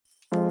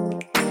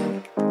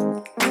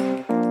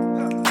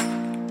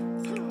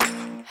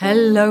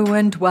Hello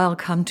and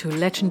welcome to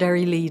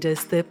Legendary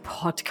Leaders, the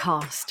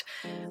podcast.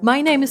 My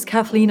name is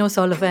Kathleen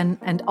O'Sullivan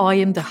and I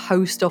am the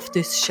host of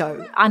this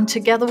show. And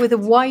together with a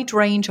wide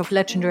range of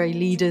legendary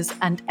leaders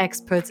and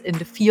experts in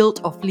the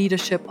field of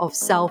leadership of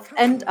self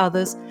and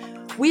others,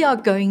 we are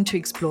going to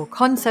explore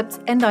concepts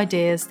and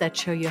ideas that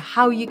show you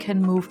how you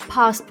can move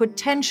past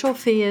potential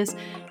fears,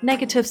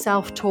 negative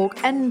self-talk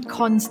and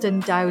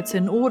constant doubts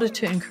in order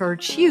to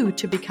encourage you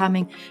to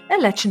becoming a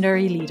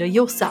legendary leader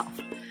yourself,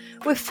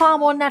 with far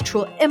more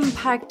natural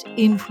impact,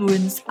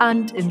 influence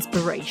and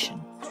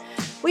inspiration.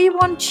 We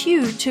want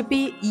you to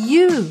be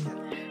you,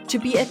 to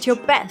be at your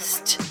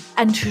best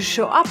and to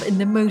show up in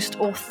the most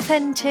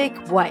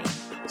authentic way.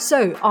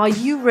 So, are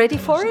you ready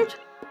for it?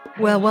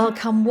 Well,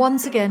 welcome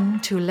once again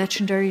to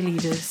Legendary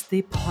Leaders,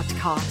 the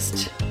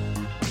podcast.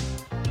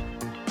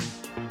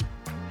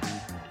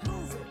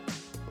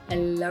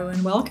 Hello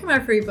and welcome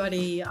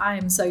everybody. I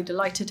am so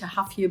delighted to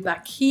have you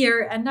back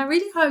here and I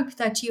really hope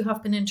that you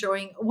have been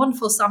enjoying a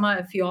wonderful summer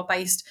if you are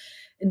based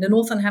in the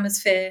Northern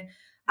Hemisphere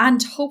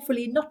and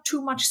hopefully not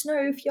too much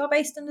snow if you're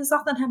based in the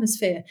Southern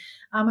Hemisphere.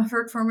 I've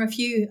heard from a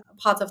few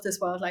parts of this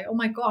world like, oh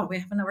my God, we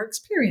have never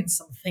experienced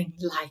something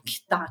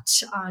like that,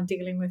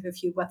 dealing with a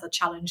few weather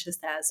challenges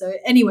there. So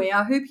anyway,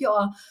 I hope you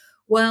are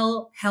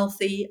well,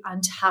 healthy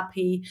and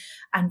happy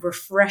and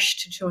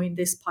refreshed to join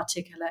this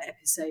particular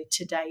episode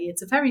today.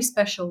 It's a very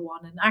special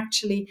one. And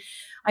actually,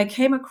 I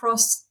came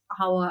across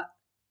our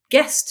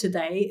guest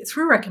today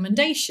through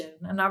recommendation.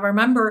 And I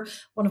remember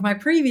one of my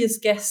previous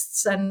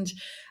guests and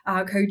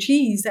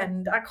coachees,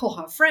 and I call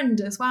her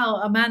friend as well,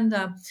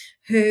 Amanda,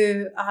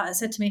 who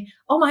said to me,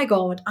 oh my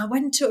God, I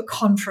went to a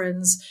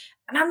conference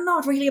and I'm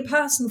not really a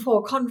person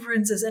for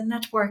conferences and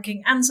networking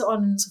and so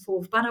on and so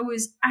forth, but I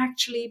was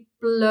actually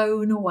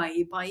blown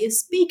away by a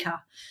speaker.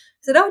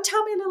 I said, oh,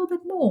 tell me a little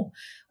bit more.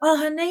 Well,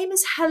 her name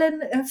is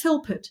Helen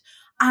Philpot,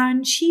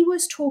 and she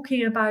was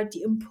talking about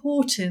the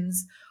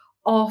importance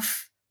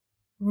of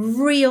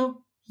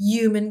real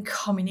human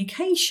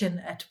communication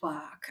at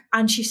work.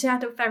 And she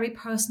shared a very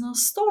personal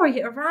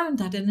story around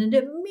that, and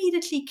it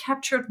immediately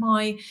captured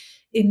my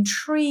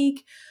intrigue.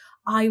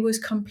 I was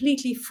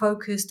completely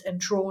focused and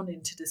drawn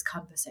into this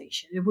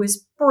conversation. It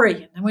was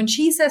brilliant. And when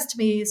she says to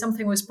me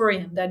something was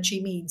brilliant, then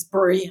she means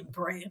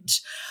brilliant.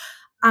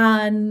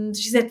 And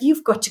she said,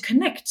 you've got to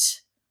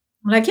connect.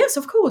 I'm like, yes,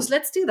 of course,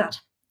 let's do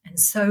that. And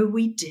so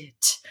we did.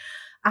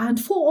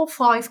 And 4 or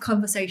 5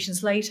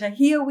 conversations later,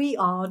 here we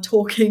are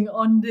talking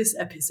on this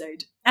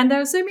episode. And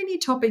there are so many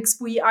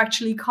topics we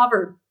actually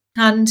cover.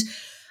 And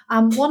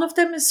one of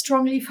them is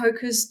strongly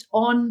focused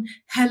on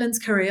Helen's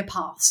career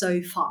path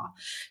so far.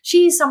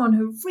 She's someone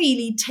who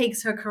really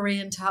takes her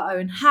career into her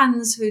own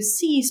hands, who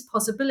sees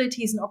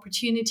possibilities and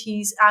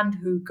opportunities and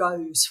who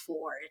goes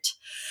for it.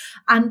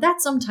 And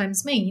that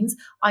sometimes means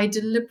I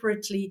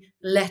deliberately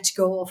let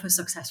go of a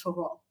successful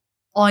role.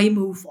 I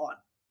move on.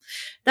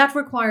 That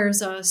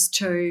requires us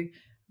to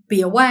be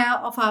aware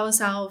of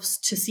ourselves,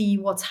 to see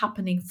what's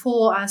happening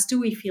for us. Do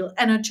we feel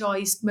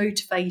energized,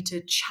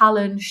 motivated,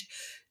 challenged?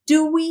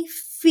 Do we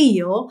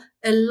feel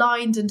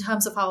aligned in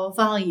terms of our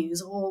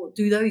values, or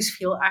do those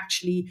feel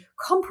actually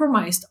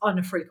compromised on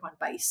a frequent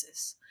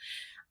basis?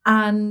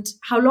 And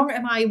how long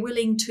am I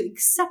willing to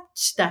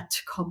accept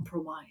that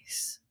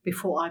compromise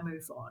before I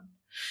move on?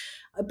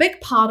 A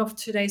big part of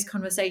today's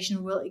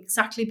conversation will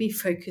exactly be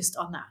focused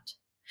on that.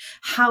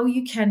 How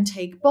you can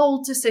take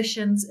bold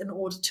decisions in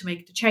order to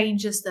make the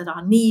changes that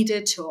are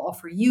needed to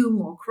offer you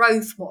more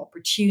growth, more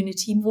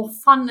opportunity, more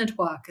fun at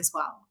work as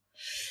well.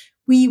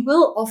 We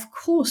will, of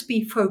course,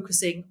 be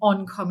focusing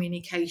on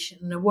communication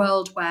in a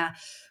world where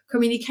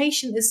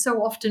communication is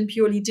so often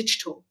purely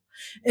digital,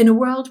 in a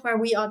world where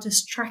we are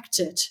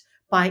distracted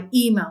by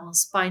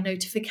emails, by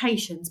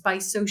notifications, by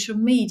social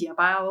media,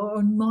 by our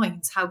own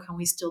minds. How can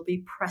we still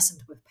be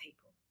present with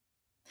people?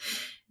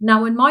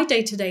 Now, in my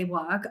day-to-day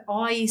work,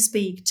 I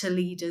speak to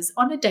leaders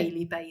on a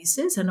daily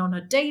basis, and on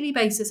a daily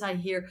basis, I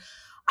hear,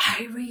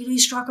 I really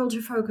struggle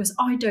to focus.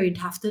 I don't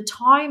have the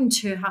time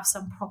to have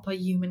some proper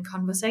human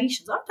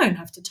conversations. I don't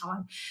have the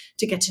time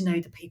to get to know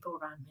the people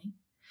around me.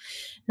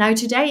 Now,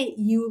 today,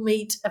 you will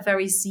meet a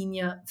very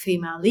senior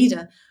female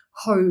leader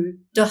who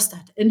does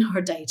that in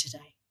her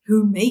day-to-day,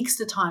 who makes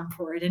the time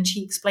for it, and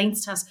she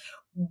explains to us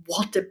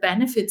what the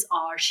benefits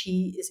are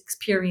she is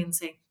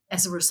experiencing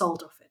as a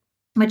result of it.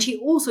 But she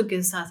also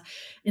gives us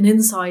an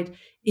insight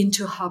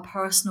into her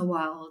personal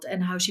world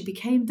and how she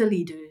became the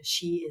leader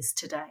she is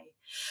today.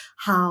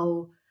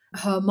 How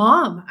her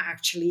mom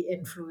actually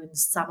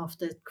influenced some of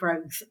the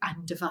growth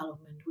and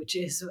development, which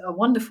is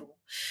wonderful.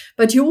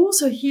 But you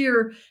also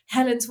hear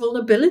Helen's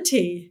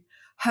vulnerability,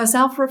 her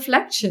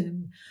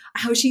self-reflection,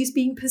 how she's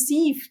being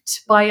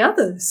perceived by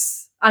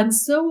others. And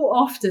so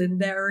often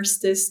there's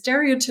this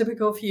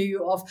stereotypical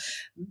view of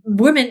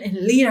women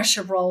in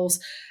leadership roles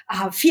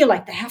feel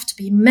like they have to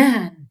be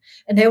men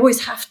and they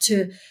always have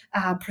to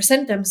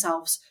present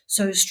themselves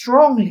so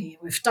strongly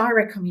with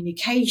direct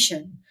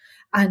communication.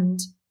 And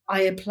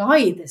I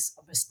apply this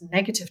almost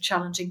negative,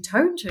 challenging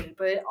tone to it,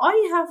 but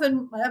I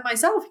haven't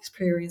myself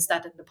experienced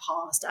that in the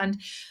past. And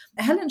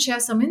Helen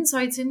shares some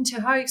insights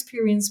into her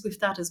experience with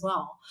that as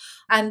well,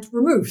 and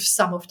removes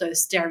some of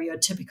those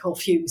stereotypical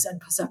views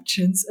and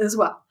perceptions as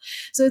well.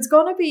 So it's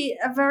going to be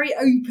a very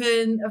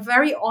open, a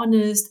very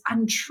honest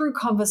and true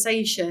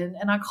conversation,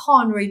 and I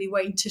can't really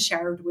wait to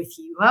share it with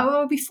you.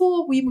 However,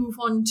 before we move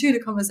on to the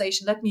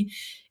conversation, let me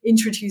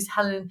introduce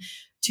Helen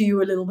to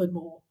you a little bit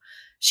more.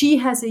 She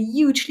has a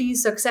hugely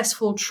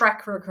successful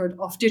track record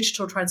of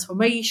digital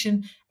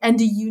transformation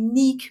and a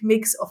unique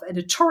mix of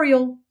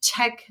editorial,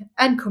 tech,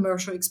 and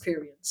commercial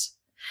experience.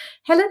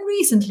 Helen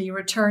recently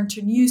returned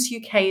to News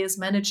UK as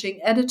managing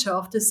editor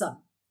of The Sun,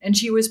 and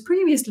she was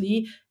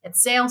previously at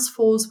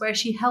Salesforce, where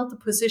she held the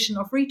position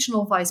of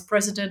regional vice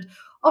president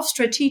of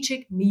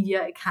strategic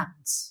media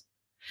accounts.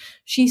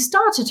 She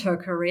started her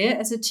career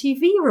as a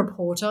TV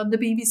reporter on the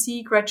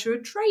BBC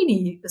graduate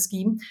trainee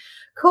scheme,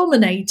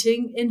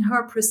 culminating in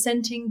her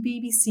presenting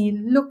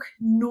BBC Look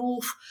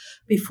North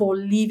before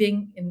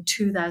leaving in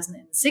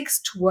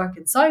 2006 to work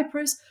in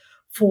Cyprus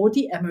for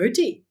the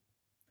MOD.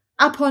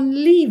 Upon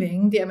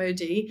leaving the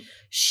MOD,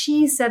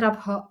 she set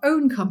up her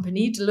own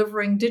company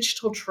delivering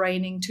digital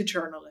training to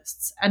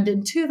journalists. And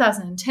in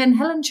 2010,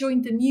 Helen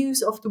joined the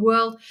News of the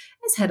World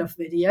as head of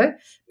video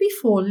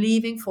before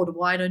leaving for the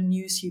wider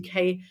News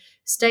UK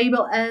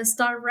stable as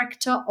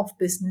director of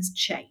business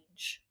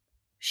change.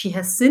 She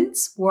has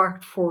since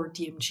worked for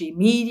DMG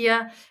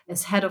Media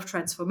as head of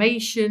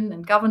transformation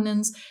and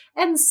governance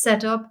and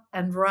set up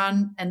and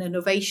run an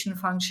innovation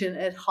function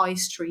at High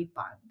Street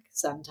Bank,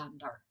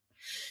 Santander.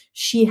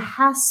 She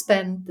has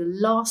spent the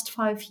last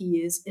 5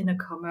 years in a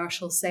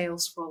commercial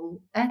sales role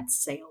at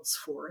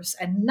Salesforce,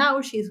 and now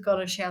she's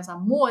going to share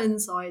some more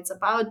insights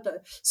about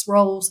those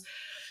roles,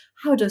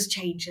 how those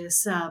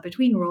changes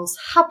between roles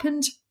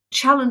happened,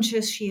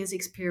 challenges she has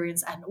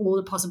experienced, and all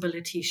the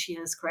possibilities she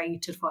has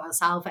created for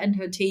herself and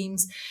her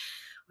teams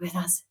with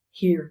us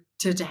here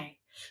today.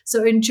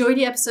 So enjoy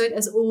the episode.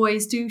 As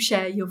always, do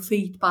share your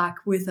feedback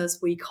with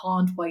us. We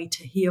can't wait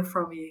to hear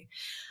from you.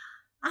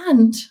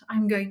 And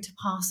I'm going to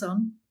pass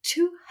on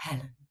to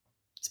Helen.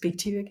 Speak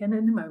to you again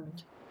in a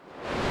moment.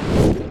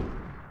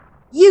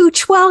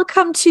 Huge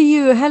welcome to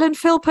you. Helen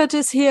Philpot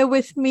is here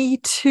with me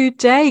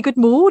today. Good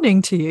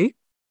morning to you.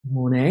 Good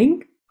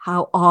morning.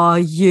 How are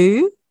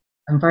you?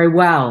 I'm very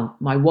well.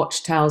 My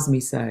watch tells me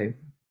so.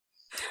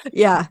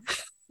 Yeah.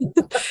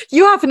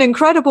 You have an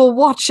incredible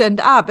watch and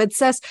app. It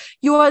says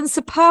you are in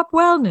superb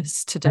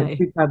wellness today.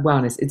 Superb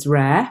wellness. It's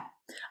rare.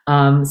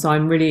 So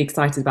I'm really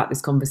excited about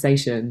this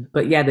conversation.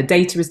 But yeah, the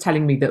data is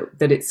telling me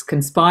that it's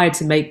conspired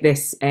to make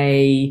this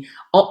a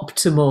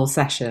optimal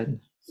session.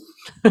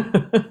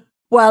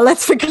 Well,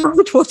 let's figure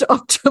out what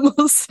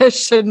optimal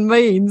session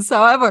means.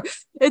 However,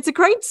 it's a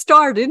great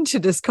start into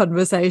this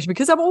conversation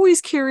because I'm always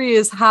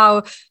curious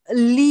how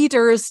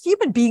leaders,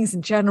 human beings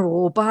in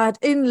general, but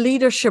in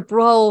leadership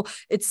roles,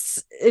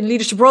 it's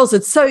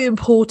so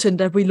important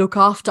that we look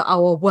after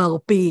our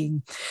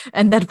well-being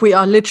and that we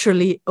are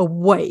literally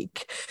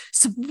awake.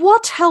 So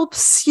what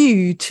helps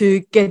you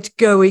to get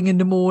going in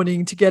the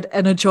morning, to get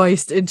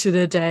energized into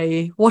the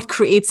day? What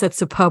creates that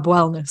superb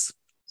wellness?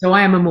 So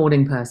I am a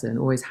morning person,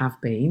 always have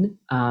been.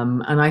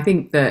 And I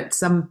think that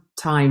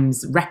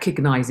sometimes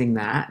recognizing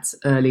that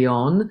early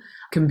on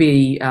can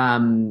be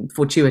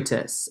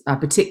fortuitous,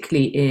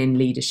 particularly in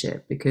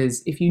leadership,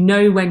 because if you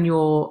know when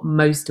you're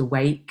most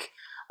awake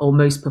or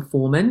most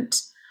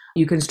performant,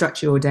 you can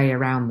structure your day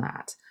around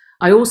that.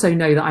 I also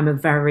know that I'm a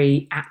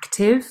very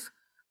active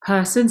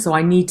person, so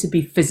I need to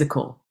be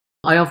physical.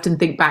 I often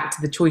think back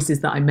to the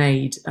choices that I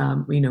made,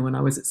 when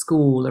I was at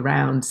school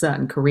around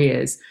certain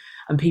careers.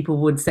 And people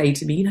would say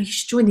to me, you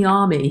should join the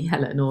army,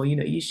 Helen, or,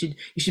 you should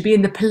be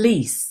in the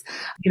police,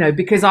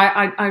 because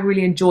I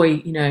really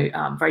enjoy,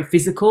 very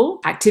physical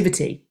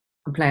activity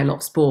and play a lot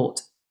of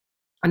sport.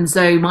 And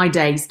so my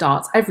day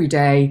starts every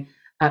day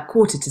at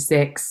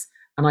 5:45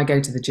 and I go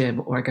to the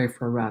gym or I go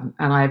for a run.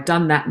 And I have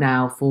done that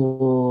now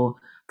for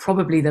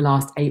probably the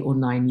last 8 or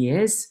 9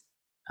 years.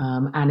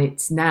 And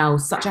it's now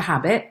such a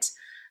habit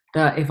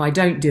that if I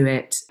don't do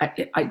it,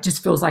 it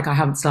just feels like I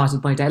haven't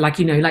started my day.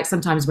 Like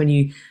sometimes when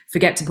you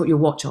forget to put your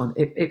watch on,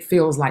 it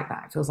feels like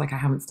that. It feels like I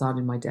haven't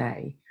started my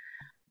day.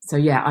 So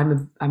yeah,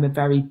 I'm a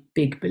very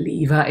big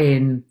believer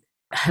in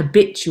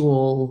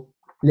habitual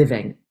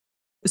living.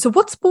 So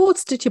what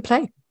sports did you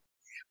play?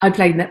 I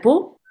played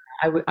netball.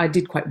 I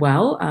did quite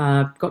well.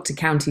 Got to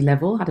county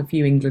level, had a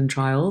few England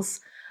trials.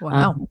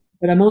 Wow.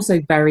 But I'm also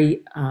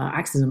very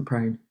accident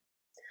prone.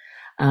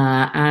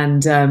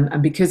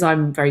 And because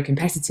I'm very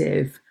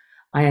competitive,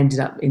 I ended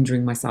up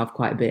injuring myself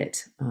quite a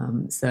bit.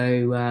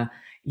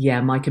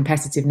 My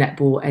competitive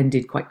netball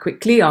ended quite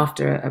quickly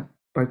after a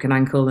broken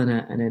ankle and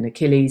an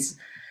Achilles.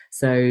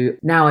 So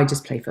now I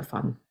just play for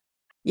fun.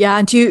 Yeah,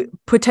 and you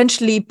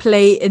potentially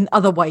play in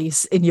other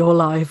ways in your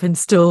life and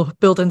still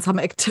build in some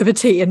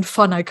activity and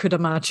fun, I could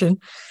imagine.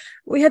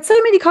 We had so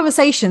many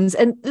conversations,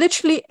 and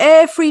literally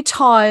every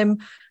time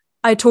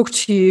I talk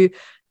to you,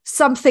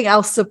 something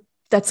else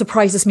that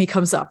surprises me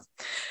comes up.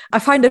 I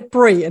find it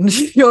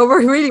brilliant. You're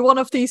really one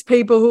of these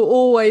people who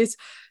always,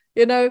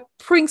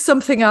 bring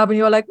something up and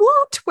you're like,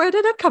 what? Where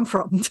did that come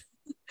from?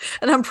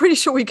 And I'm pretty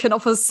sure we can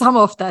offer some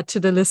of that to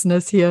the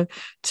listeners here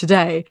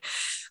today.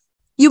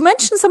 You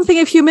mentioned something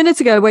a few minutes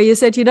ago where you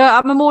said,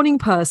 I'm a morning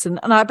person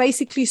and I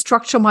basically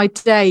structure my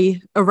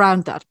day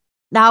around that.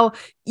 Now,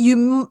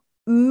 you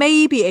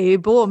may be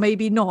able or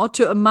maybe not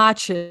to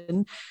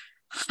imagine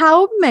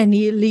how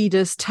many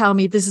leaders tell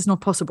me this is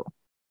not possible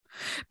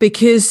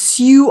because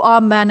you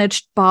are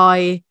managed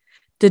by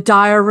the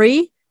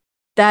diary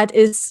that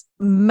is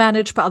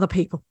managed by other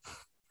people.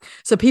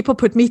 So people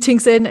put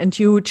meetings in and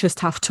you just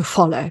have to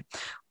follow,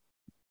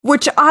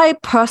 which I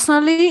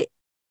personally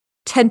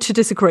tend to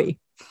disagree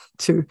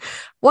to.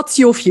 What's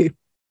your view?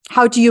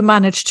 How do you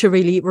manage to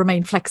really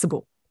remain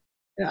flexible?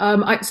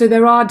 So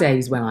there are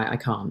days when I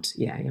can't.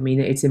 Yeah, I mean,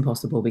 it's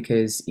impossible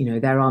because,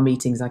 there are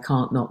meetings I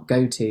can't not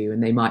go to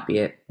and they might be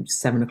at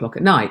 7:00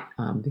 at night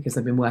because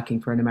I've been working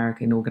for an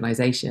American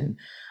organization.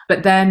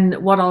 But then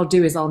what I'll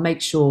do is I'll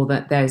make sure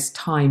that there's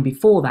time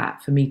before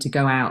that for me to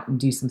go out and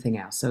do something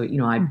else. So,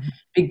 I'm a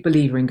big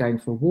believer in going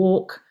for a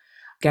walk,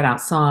 get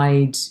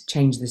outside,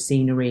 change the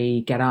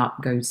scenery, get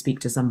up, go speak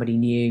to somebody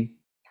new.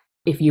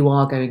 If you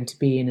are going to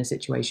be in a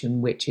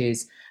situation which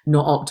is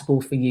not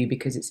optimal for you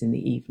because it's in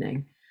the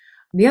evening.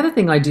 The other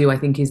thing I do, I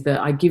think, is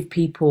that I give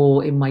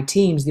people in my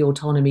teams the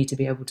autonomy to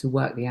be able to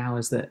work the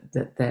hours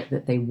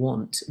that they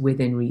want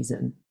within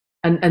reason.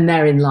 And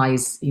therein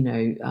lies,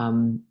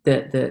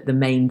 the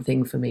main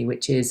thing for me,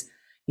 which is,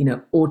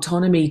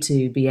 autonomy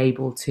to be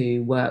able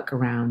to work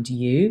around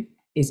you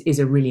is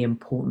a really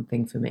important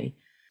thing for me.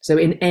 So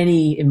in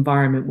any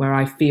environment where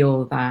I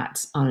feel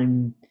that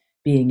I'm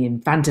being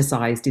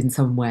infantilized in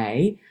some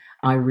way,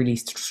 I really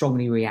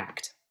strongly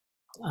react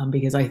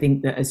because I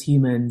think that as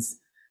humans,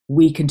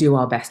 we can do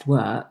our best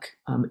work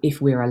if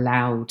we're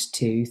allowed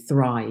to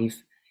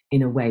thrive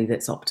in a way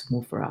that's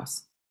optimal for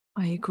us.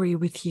 I agree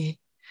with you.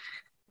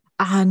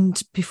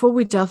 And before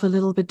we delve a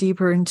little bit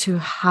deeper into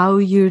how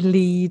you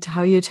lead,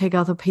 how you take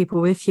other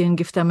people with you and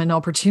give them an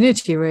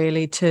opportunity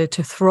really to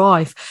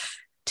thrive,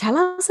 tell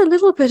us a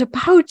little bit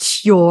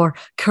about your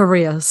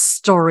career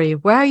story,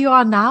 where you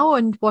are now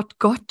and what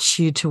got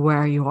you to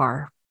where you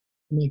are.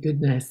 My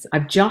goodness.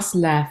 I've just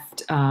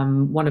left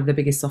one of the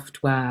biggest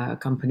software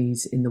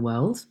companies in the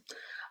world,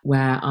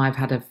 where I've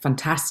had a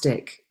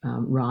fantastic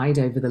ride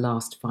over the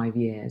last 5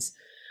 years,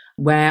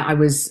 where I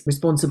was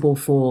responsible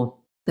for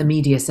the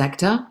media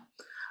sector,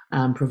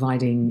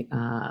 providing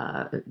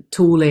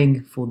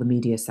tooling for the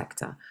media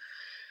sector.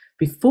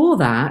 Before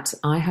that,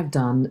 I have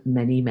done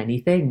many,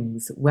 many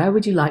things. Where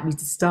would you like me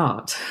to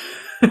start?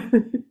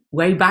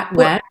 Way back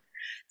when?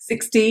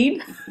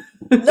 16?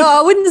 No,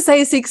 I wouldn't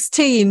say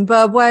 16,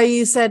 but where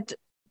you said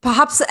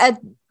perhaps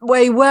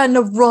where you were in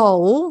a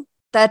role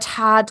that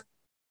had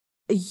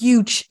a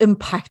huge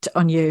impact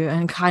on you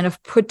and kind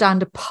of put down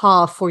the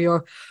path for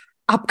your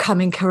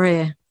upcoming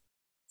career.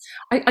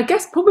 I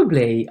guess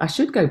probably I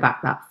should go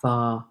back that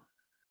far.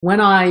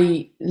 When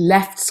I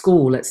left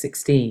school at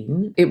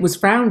 16, it was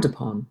frowned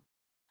upon.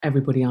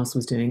 Everybody else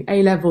was doing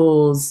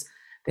A-levels.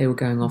 They were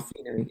going off,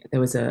 there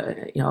was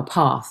a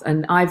path.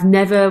 And I've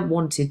never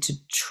wanted to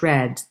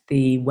tread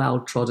the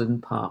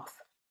well-trodden path.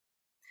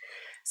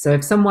 So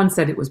if someone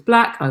said it was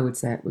black, I would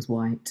say it was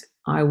white.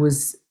 I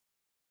was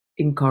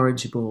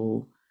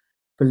incorrigible,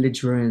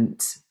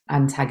 belligerent,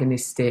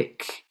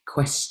 antagonistic,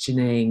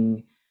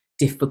 questioning,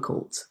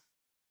 difficult.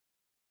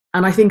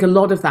 And I think a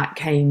lot of that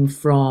came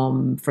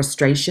from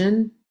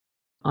frustration.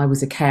 I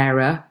was a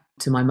carer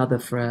to my mother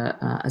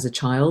as a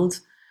child.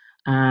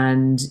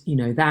 And,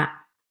 that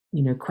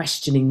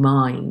questioning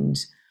mind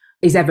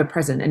is ever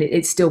present, and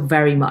it's still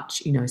very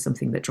much,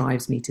 something that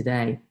drives me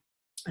today.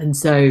 And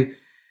so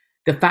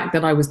the fact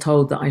that I was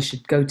told that I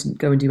should go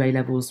and do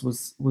A-levels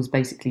was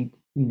basically,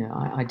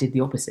 I did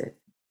the opposite.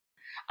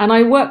 And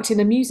I worked in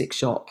a music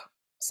shop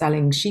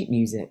selling sheet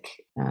music,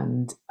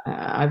 and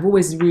I've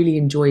always really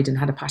enjoyed and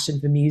had a passion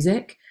for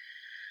music,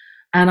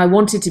 and I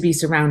wanted to be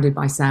surrounded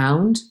by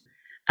sound.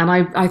 And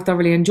I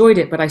thoroughly enjoyed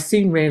it, but I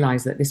soon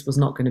realized that this was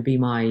not going to be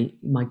my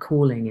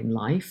calling in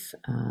life,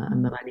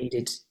 and that I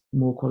needed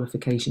more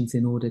qualifications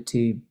in order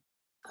to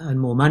earn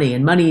more money.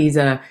 And money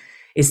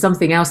is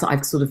something else that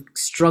I've sort of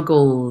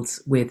struggled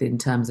with in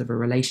terms of a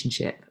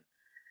relationship.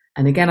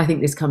 And again, I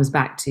think this comes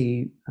back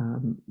to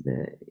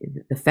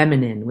the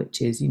feminine,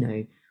 which is,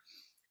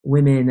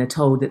 women are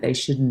told that they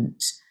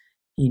shouldn't,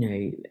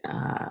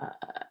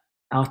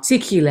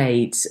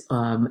 articulate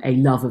a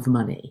love of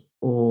money,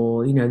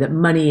 or that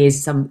money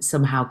is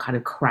somehow kind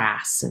of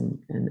crass and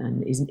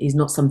is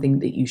not something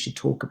that you should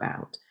talk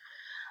about.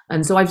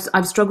 And so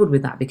I've struggled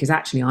with that, because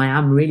actually I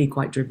am really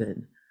quite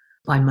driven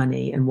by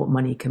money and what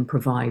money can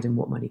provide and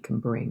what money can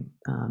bring,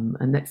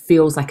 and that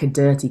feels like a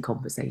dirty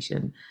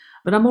conversation,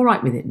 but I'm all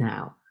right with it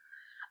now.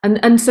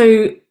 And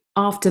so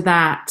after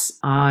that,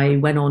 I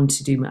went on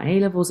to do my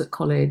A-levels at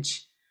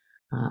college.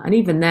 And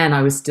even then,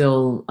 I was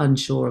still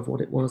unsure of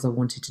what it was I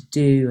wanted to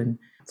do. And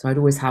so I'd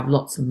always have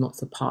lots and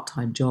lots of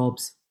part-time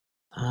jobs.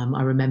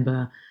 I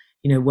remember,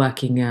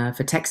 working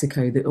for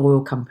Texaco, the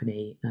oil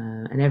company,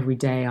 and every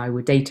day I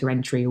would data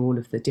entry all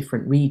of the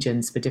different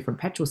regions for different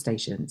petrol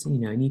stations,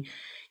 and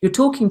you're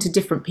talking to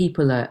different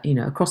people,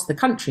 across the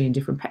country in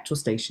different petrol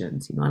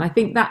stations, and I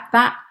think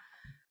that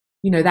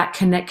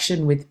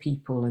connection with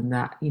people and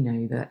that,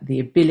 the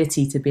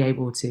ability to be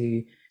able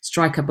to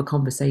strike up a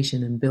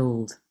conversation and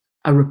build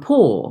a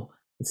rapport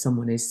with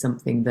someone is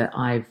something that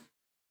I've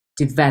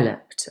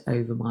developed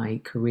over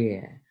my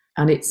career.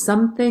 And it's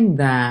something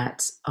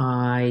that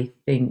I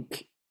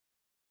think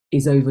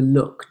is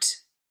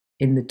overlooked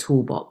in the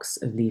toolbox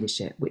of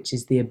leadership, which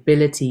is the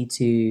ability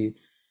to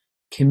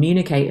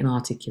communicate and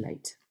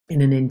articulate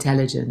in an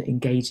intelligent,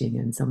 engaging,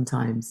 and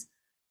sometimes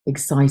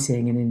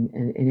exciting and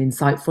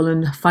insightful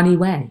and funny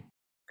way.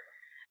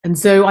 And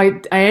so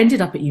I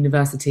ended up at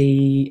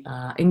university.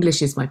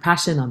 English is my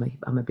passion.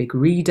 I'm a big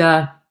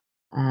reader,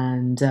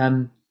 and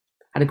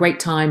had a great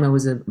time. I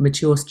was a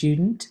mature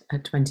student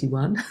at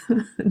 21,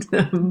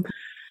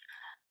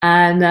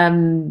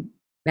 and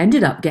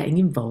ended up getting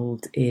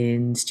involved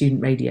in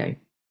student radio.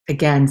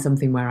 Again,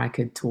 something where I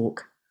could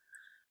talk.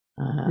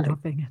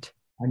 Loving it.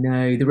 I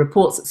know the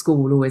reports at school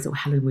will always,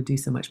 Helen would do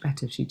so much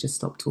better if she just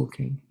stopped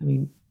talking. I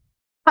mean,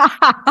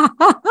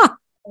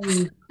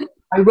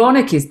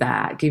 ironic is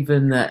that,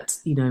 given that,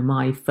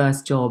 my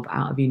first job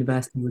out of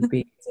university would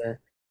be as a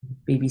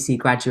BBC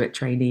graduate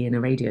trainee in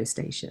a radio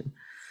station.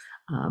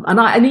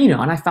 And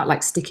I felt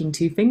like sticking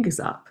two fingers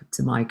up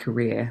to my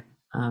career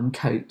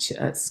coach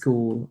at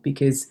school,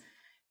 because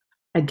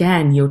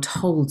again, you're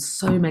told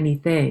so many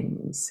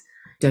things.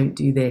 Don't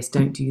do this,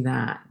 don't do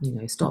that,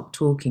 stop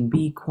talking,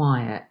 be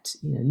quiet,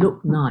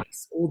 look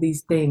nice, all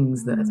these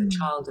things that as a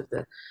child of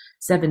the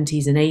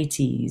 70s and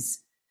 80s,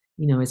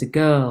 as a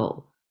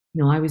girl,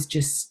 I was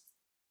just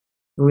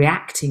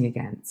reacting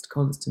against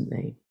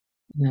constantly.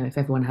 If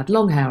everyone had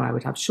long hair, I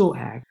would have short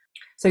hair.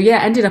 So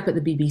ended up at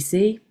the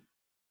BBC.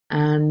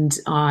 And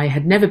I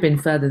had never been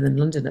further than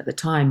London at the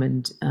time,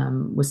 and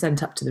was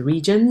sent up to the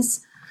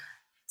regions.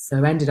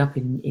 So ended up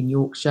in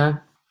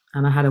Yorkshire,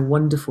 and I had a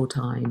wonderful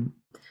time.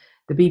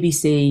 The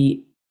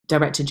BBC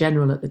Director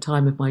General at the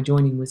time of my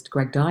joining was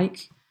Greg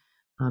Dyke,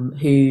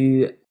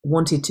 who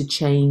wanted to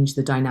change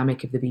the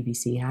dynamic of the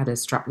BBC. He had a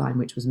strapline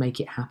which was Make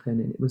It Happen,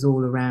 and it was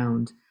all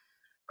around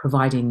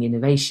providing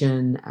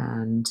innovation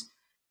and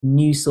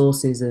new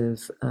sources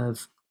of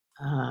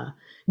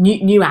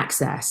new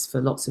access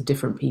for lots of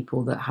different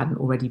people that hadn't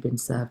already been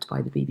served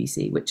by the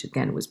BBC, which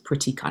again was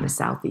pretty kind of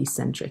southeast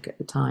centric at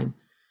the time.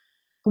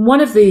 And one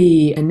of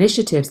the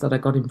initiatives that I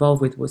got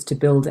involved with was to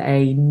build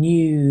a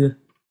new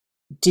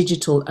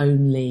digital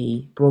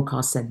only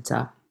broadcast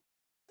centre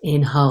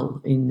in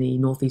Hull in the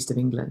northeast of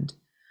England.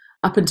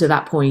 Up until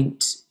that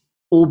point,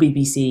 all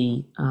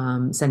BBC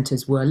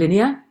centres were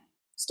linear,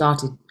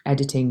 started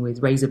editing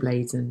with razor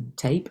blades and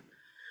tape.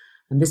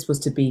 And this was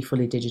to be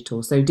fully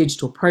digital. So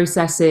digital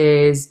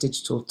processes,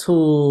 digital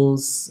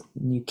tools,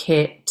 new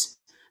kit,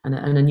 and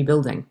a new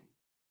building.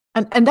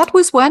 And that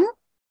was when?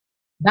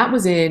 That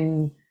was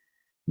in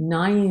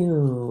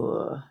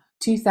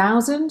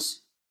 2000.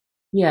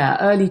 Yeah,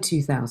 early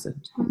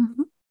 2000.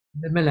 Mm-hmm.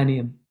 The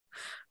millennium.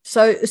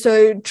 So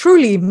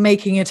truly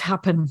making it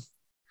happen.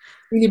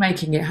 Really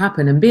making it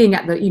happen and being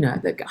at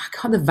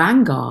the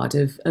vanguard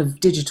of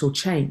digital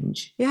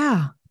change.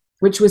 Yeah.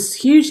 Which was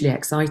hugely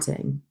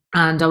exciting.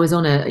 And I was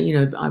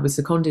I was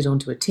seconded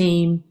onto a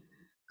team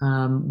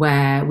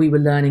where we were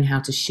learning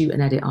how to shoot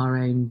and edit our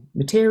own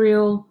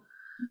material,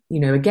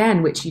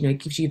 again, which,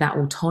 gives you that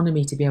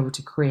autonomy to be able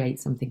to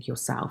create something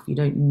yourself. You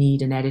don't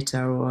need an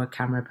editor or a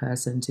camera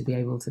person to be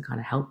able to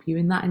kind of help you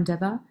in that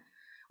endeavor,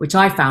 which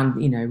I found,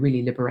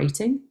 really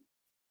liberating.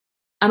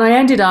 And I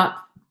ended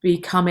up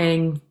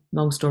becoming,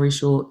 long story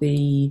short,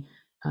 the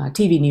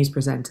TV news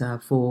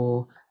presenter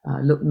for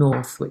Look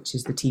North, which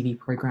is the TV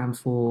program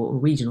for, or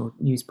regional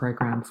news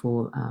program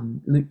for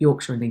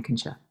Yorkshire and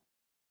Lincolnshire.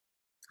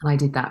 And I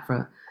did that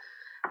for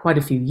quite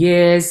a few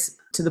years,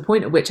 to the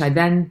point at which I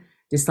then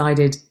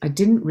decided I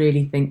didn't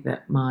really think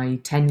that my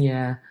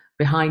tenure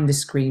behind the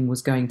screen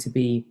was going to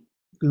be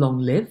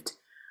long-lived,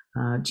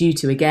 due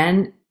to,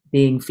 again,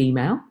 being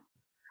female.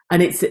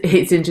 And it's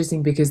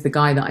interesting because the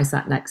guy that I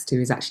sat next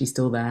to is actually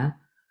still there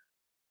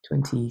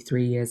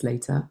 23 years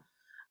later.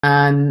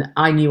 And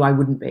I knew I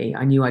wouldn't be.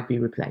 I knew I'd be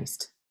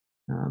replaced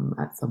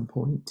at some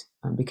point,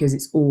 because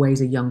it's always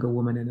a younger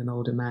woman and an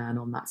older man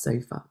on that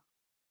sofa.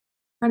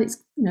 And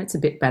it's it's a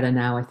bit better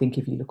now, I think,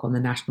 if you look on the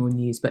national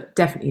news, but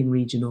definitely in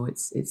regional,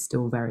 it's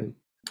still very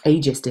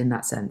ageist in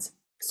that sense.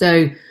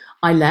 So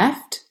I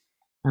left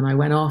and I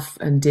went off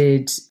and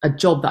did a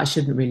job that I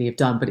shouldn't really have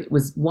done, but it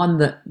was one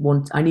that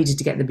I needed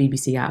to get the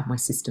BBC out of my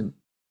system.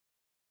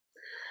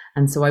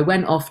 And so I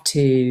went off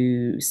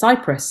to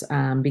Cyprus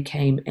and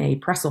became a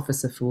press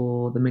officer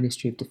for the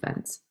Ministry of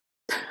Defence.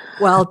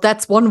 Well,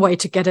 that's one way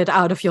to get it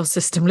out of your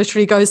system.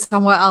 Literally go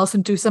somewhere else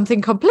and do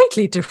something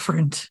completely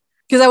different.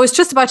 Because I was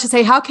just about to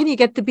say, how can you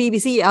get the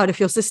BBC out of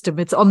your system?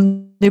 It's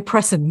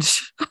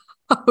omnipresent.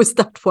 How was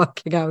that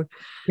working out?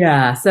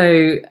 Yeah,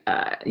 so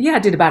I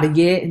did about a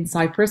year in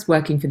Cyprus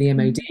working for the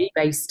MOD,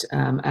 based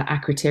at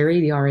Akrotiri,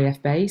 the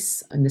RAF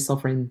base in the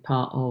sovereign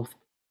part of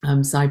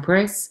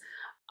Cyprus.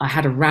 I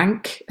had a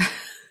rank,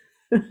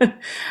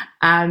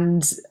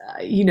 and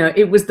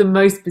it was the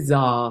most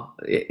bizarre,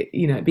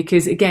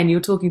 because again, you're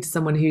talking to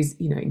someone who's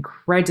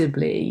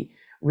incredibly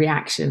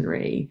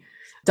reactionary,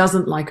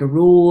 doesn't like a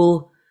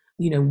rule,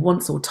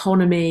 wants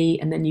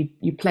autonomy, and then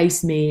you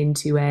place me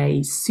into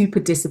a super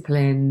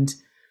disciplined,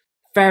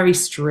 very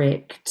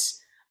strict,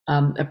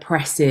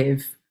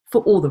 oppressive,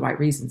 for all the right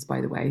reasons,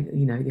 by the way.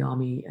 The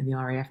army and the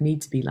RAF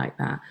need to be like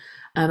that.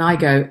 And I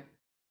go,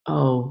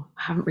 oh,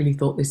 I haven't really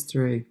thought this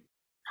through.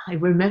 I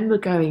remember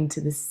going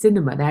to the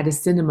cinema. They had a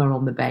cinema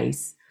on the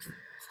base,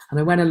 and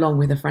I went along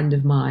with a friend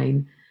of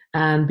mine.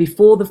 And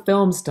before the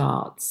film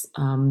starts,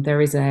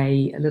 there is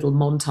a little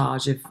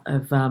montage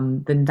of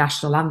the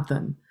national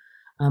anthem.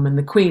 And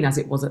the Queen, as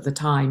it was at the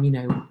time,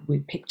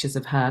 with pictures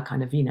of her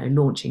kind of,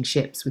 launching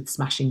ships with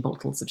smashing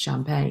bottles of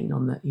champagne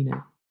on the,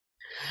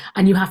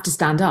 and you have to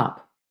stand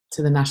up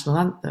to the national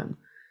anthem.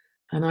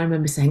 And I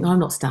remember saying, I'm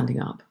not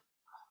standing up.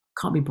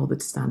 Can't be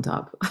bothered to stand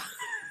up.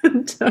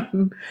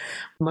 And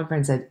my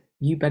friend said,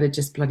 you better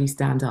just bloody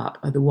stand up.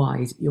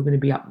 Otherwise, you're going to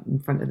be up in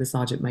front of the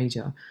Sergeant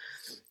Major.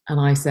 And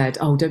I said,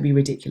 oh, don't be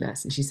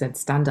ridiculous. And she said,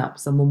 stand up.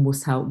 Someone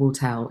will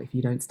tell if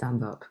you don't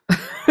stand up.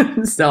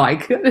 So I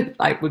kind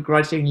of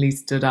begrudgingly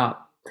stood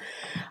up.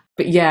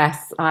 But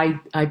yes, I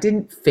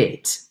didn't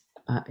fit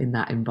in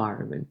that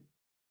environment.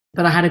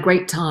 But I had a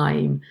great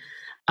time,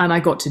 and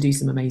I got to do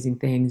some amazing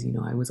things.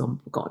 I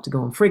got to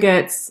go on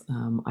frigates.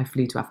 I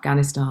flew to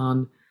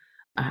Afghanistan.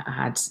 I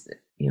had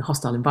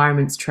hostile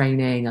environments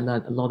training. I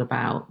learned a lot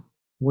about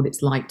what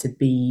it's like to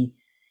be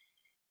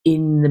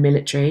in the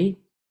military.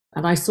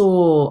 And I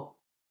saw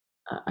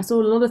a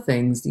lot of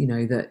things,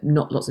 that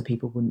not lots of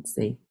people wouldn't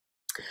see.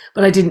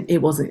 But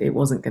it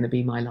wasn't going to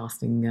be my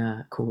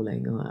lasting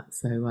calling.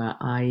 So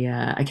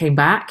I came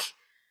back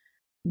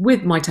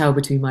with my tail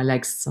between my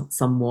legs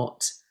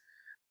somewhat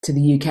to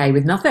the UK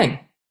with nothing.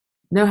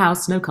 No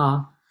house, no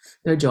car,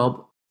 no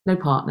job, no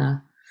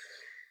partner.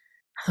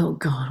 I thought,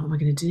 God, what am I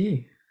going to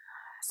do?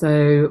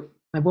 So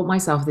I bought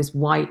myself this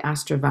white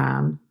Astra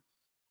van,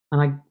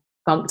 and I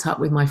bunked up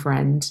with my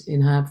friend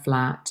in her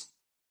flat,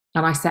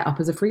 and I set up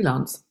as a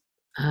freelance.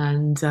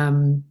 And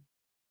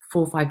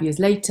 4 or 5 years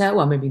later,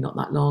 well, maybe not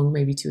that long,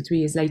 maybe 2 or 3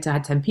 years later, I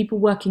had 10 people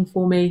working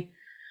for me,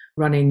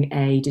 running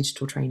a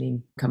digital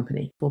training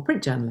company for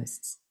print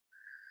journalists.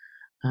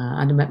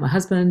 And I met my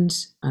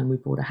husband, and we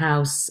bought a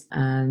house,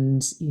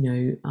 and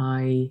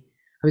I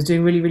was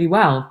doing really, really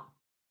well.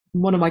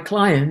 One of my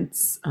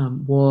clients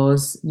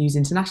was News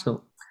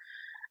International,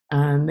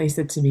 and they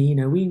said to me,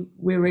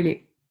 we're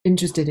really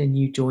interested in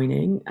you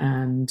joining,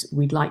 and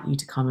we'd like you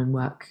to come and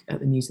work at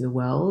the News of the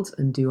World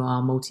and do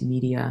our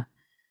multimedia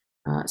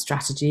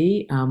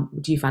strategy.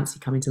 Do you fancy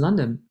coming to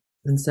London?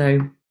 And so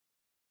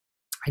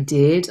I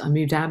did. I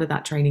moved out of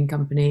that training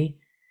company,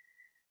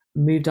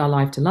 moved our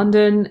life to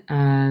London,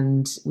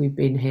 and we've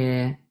been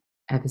here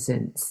ever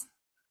since.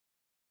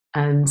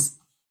 And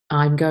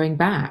I'm going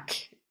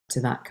back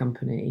to that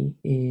company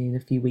in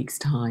a few weeks'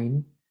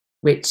 time,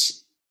 which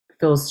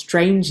feels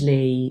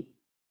strangely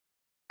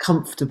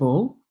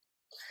comfortable,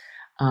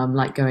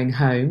 like going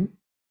home,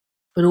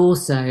 but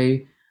also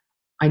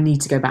I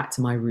need to go back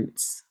to my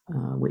roots,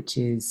 which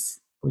is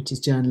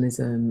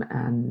journalism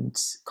and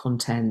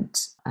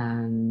content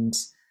and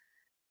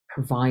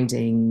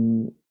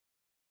providing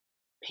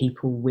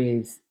people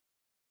with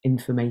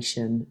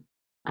information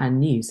and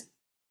news,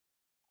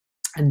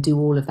 and do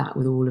all of that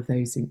with all of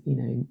those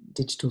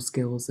digital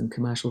skills and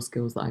commercial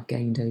skills that I've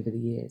gained over the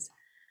years.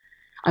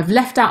 I've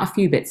left out a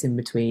few bits in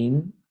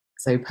between.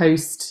 So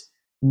post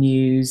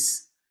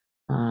news,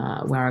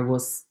 where I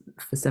was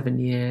for 7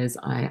 years,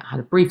 I had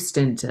a brief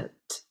stint at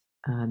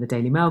the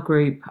Daily Mail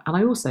Group, and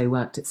I also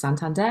worked at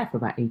Santander for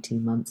about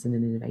 18 months in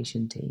an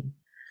innovation team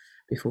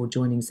before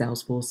joining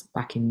Salesforce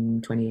back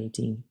in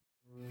 2018.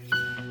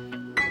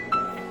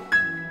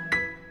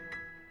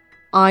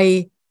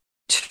 I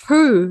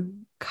too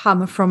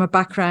come from a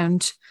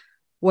background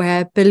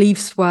where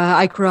beliefs were,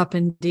 I grew up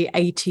in the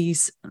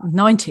 80s,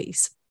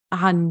 90s,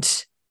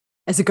 and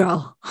as a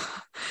girl,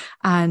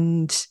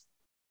 and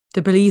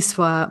the beliefs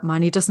were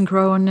money doesn't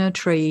grow on a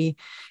tree,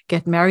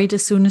 get married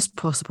as soon as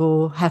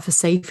possible, have a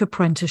safe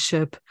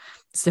apprenticeship.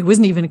 So there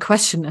wasn't even a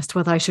question as to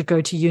whether I should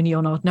go to uni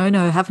or not.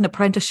 No, have an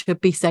apprenticeship,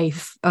 be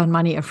safe, earn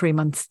money every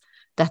month.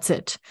 That's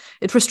it.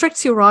 It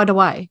restricts you right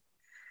away.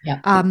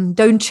 Yeah.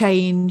 Don't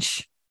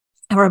change.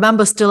 I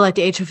remember still at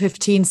the age of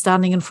 15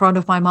 standing in front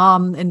of my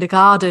mom in the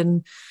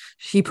garden,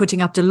 she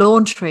putting up the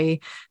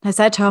laundry. And I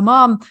said to her,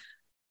 Mom,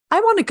 I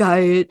want to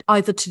go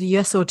either to the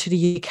US or to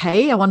the UK.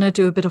 I want to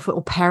do a bit of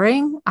au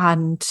pairing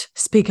and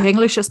speak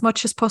English as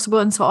much as possible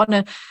and so on.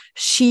 And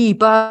she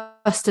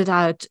bursted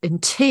out in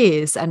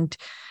tears and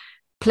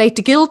played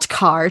the guilt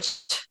card,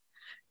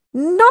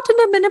 not in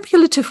a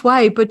manipulative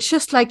way, but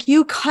just like,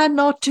 you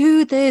cannot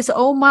do this.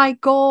 Oh my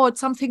God,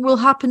 something will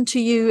happen to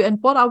you.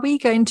 And what are we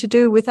going to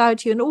do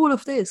without you? And all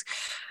of this.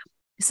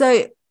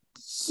 So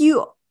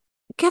you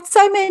get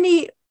so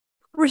many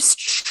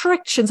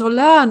restrictions, or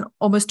learn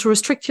almost to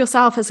restrict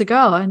yourself as a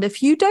girl. And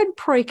if you don't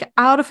break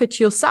out of it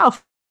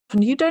yourself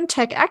and you don't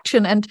take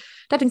action, and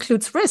that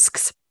includes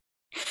risks,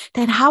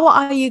 then how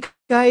are you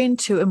going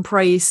to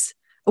embrace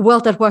a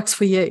world that works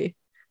for you?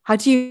 How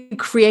do you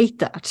create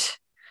that?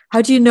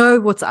 How do you know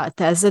what's out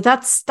there? So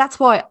that's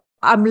why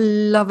I'm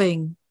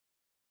loving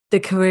the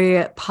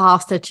career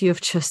path that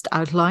you've just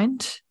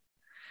outlined.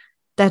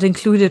 That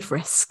included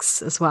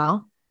risks as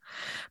well.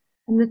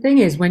 And the thing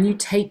is, when you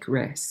take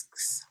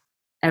risks,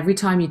 every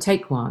time you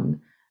take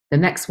one, the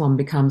next one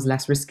becomes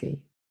less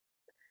risky.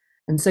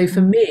 And so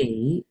for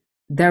me,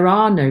 there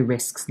are no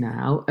risks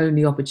now,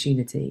 only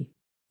opportunity.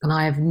 And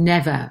I have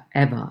never,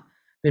 ever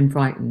been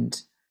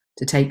frightened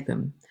to take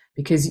them,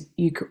 because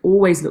you could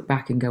always look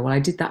back and go, well, I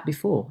did that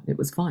before, it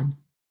was fine.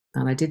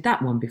 And I did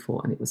that one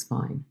before and it was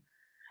fine.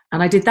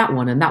 And I did that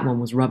one and that one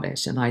was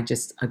rubbish. And I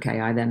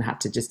then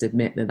had to just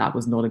admit that that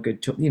was not a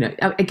good choice.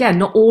 Again,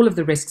 not all of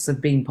the risks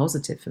have been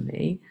positive for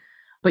me,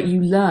 but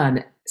you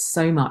learn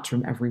so much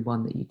from every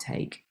one that you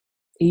take,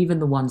 even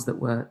the ones that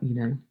were,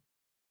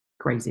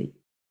 crazy.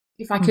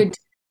 If I could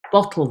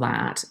bottle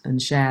that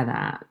and share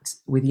that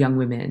with young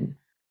women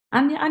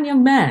and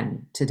young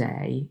men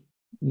today,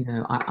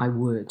 I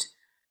would,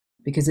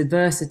 because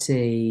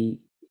adversity,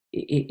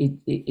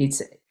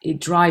 it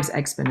drives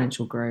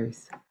exponential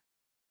growth.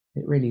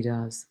 It really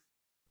does.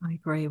 I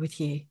agree with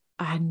you.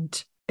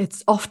 And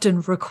it often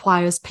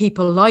requires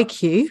people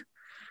like you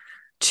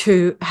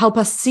to help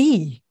us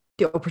see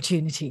the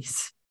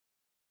opportunities.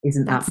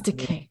 Isn't that That's the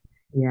key?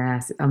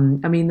 Yes.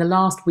 The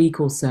last week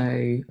or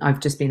so, I've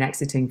just been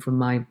exiting from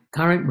my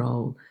current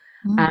role,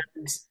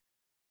 and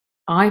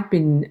I've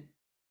been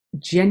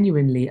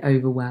genuinely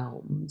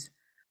overwhelmed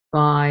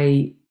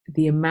by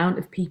the amount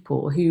of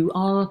people who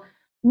are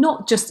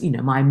not just,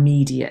 my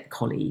immediate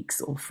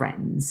colleagues or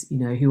friends,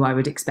 who I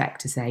would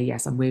expect to say,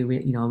 yes, I'm going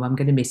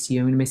to miss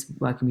you. I'm going to miss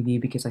working with you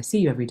because I see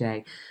you every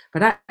day.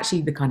 But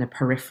actually the kind of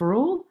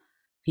peripheral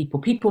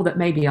people that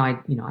maybe I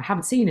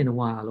haven't seen in a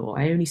while, or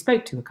I only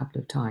spoke to a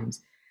couple of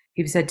times,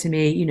 who've said to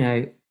me,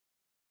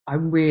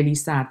 I'm really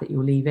sad that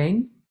you're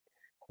leaving.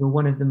 You're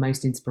one of the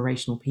most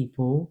inspirational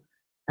people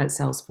at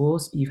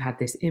Salesforce. You've had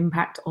this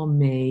impact on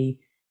me.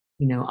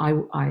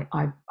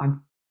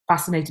 I'm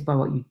fascinated by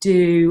what you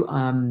do.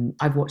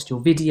 I've watched your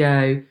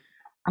video,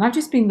 and I've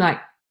just been like,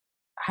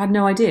 I had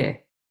no idea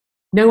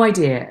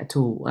at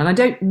all. And I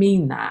don't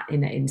mean that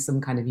in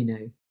some kind of,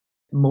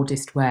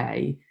 modest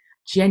way.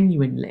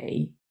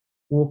 Genuinely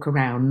walk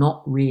around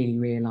not really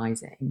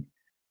realizing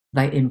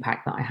the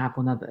impact that I have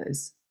on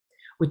others,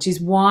 which is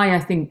why I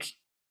think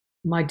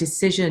my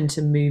decision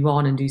to move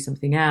on and do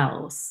something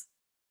else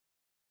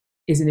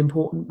is an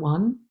important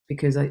one,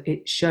 because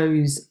it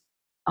shows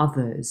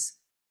others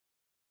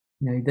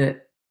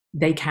that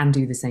they can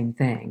do the same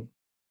thing.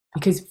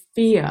 Because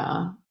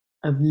fear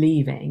of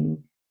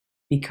leaving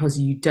because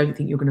you don't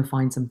think you're going to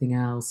find something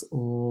else,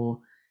 or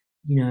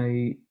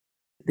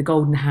the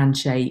golden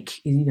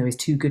handshake is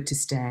too good to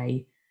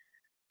stay,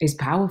 is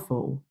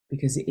powerful,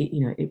 because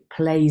it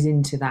plays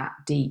into that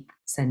deep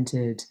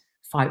centered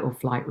fight or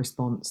flight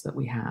response that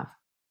we have.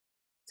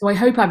 So I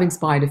hope I've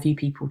inspired a few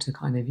people to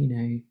kind of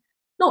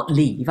not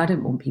leave. I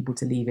don't want people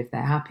to leave if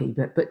they're happy,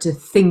 but to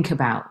think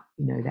about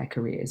their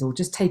careers, or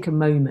just take a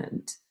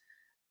moment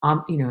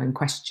and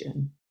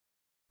question.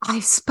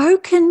 I've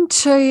spoken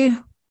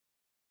to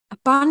a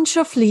bunch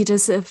of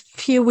leaders a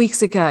few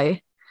weeks ago.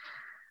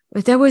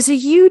 There was a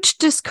huge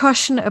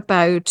discussion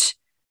about,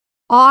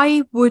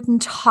 I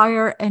wouldn't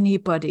hire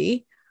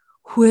anybody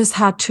who has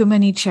had too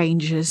many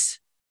changes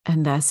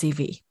in their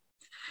CV.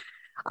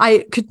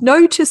 I could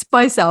notice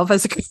myself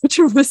as a coach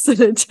or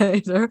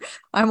facilitator.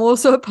 I'm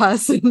also a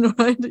person,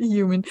 right? A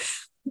human,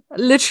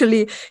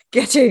 literally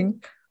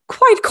getting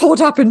quite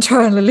caught up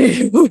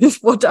internally with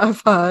what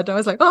I've heard. I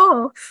was like,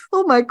 oh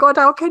my God,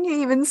 how can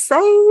you even say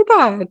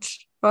that?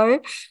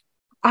 Right?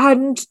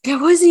 And there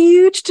was a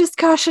huge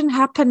discussion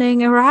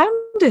happening around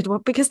it,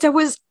 because there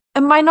was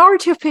a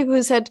minority of people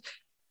who said,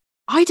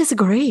 I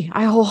disagree.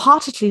 I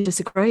wholeheartedly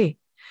disagree.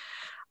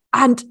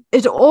 And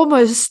it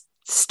almost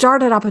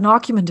started up an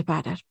argument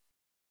about it.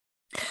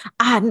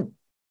 And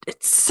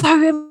it's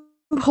so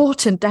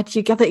important that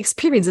you gather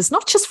experiences,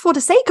 not just for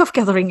the sake of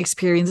gathering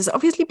experiences.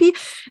 Obviously, be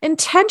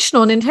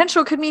intentional. And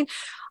intentional could mean,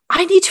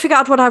 I need to figure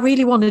out what I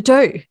really want to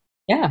do.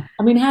 Yeah.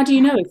 How do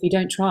you know if you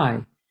don't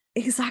try?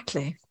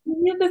 Exactly.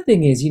 The other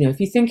thing is, if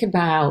you think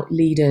about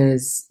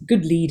leaders,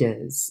 good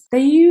leaders,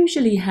 they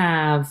usually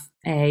have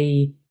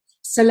a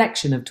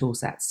selection of tool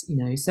sets,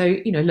 So,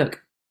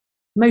 look,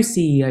 most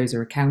CEOs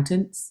are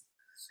accountants,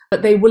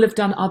 but they will have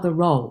done other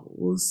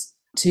roles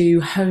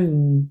to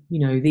hone,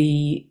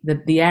 the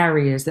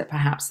areas that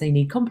perhaps they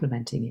need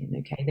complementing in.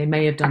 Okay, they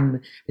may have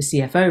done the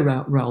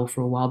CFO role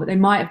for a while, but they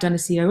might have done a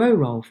COO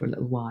role for a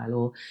little while,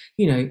 or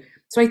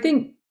So I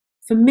think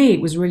for me,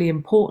 it was really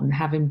important,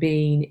 having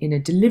been in a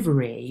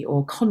delivery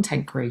or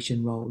content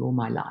creation role all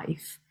my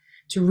life,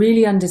 to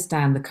really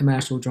understand the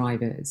commercial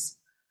drivers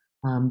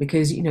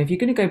Because, if you're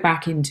going to go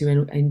back into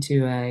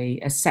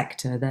a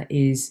sector that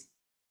is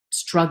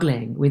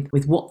struggling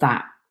with what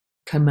that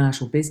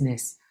commercial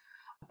business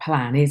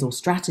plan is or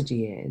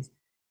strategy is,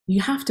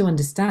 you have to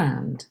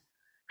understand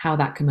how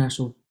that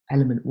commercial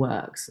element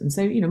works. And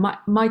so,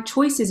 my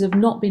choices have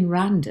not been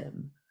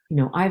random.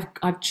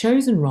 I've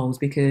chosen roles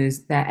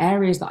because they're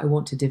areas that I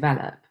want to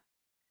develop,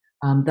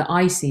 that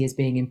I see as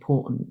being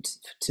important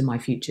to my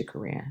future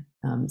career.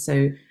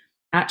 So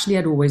actually,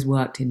 I'd always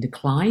worked in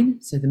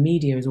decline. So the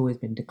media has always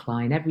been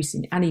decline,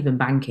 and even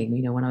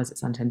banking. When I was at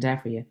Santander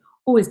for a year,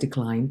 always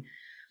decline,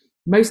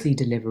 mostly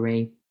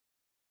delivery.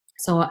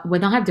 So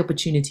when I had the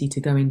opportunity to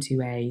go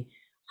into a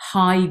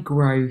high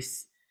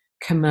growth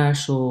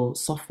commercial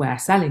software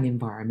selling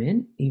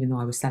environment, even though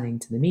I was selling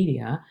to the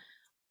media,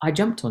 I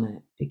jumped on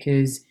it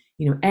because,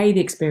 A,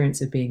 the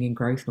experience of being in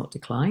growth, not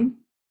decline,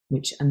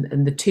 which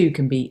and the two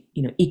can be,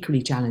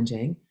 equally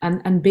challenging,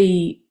 and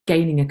B,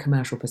 gaining a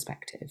commercial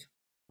perspective.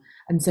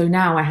 And so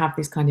now I have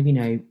this kind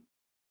of,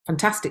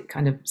 fantastic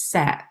kind of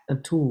set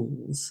of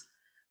tools,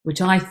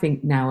 which I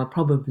think now are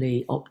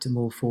probably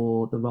optimal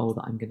for the role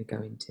that I'm going to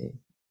go into.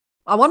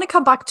 I want to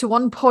come back to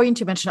one point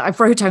you mentioned. I've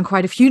wrote down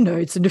quite a few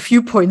notes and a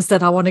few points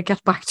that I want to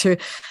get back to.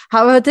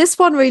 However, this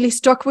one really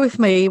stuck with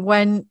me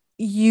when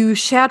you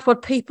shared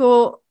what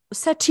people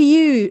said to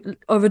you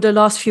over the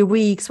last few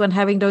weeks when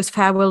having those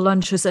farewell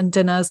lunches and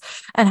dinners,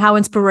 and how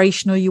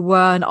inspirational you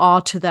were and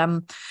are to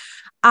them.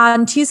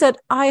 And you said,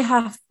 I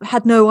have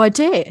had no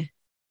idea.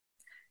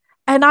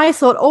 And I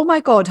thought, oh my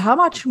God, how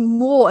much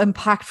more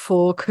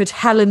impactful could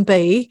Helen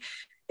be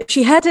if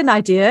she had an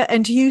idea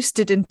and used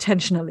it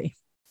intentionally?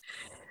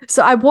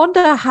 So I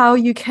wonder how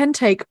you can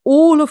take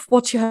all of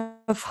what you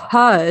have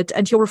heard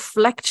and your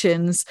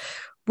reflections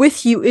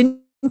with you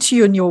into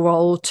your new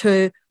role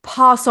to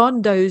pass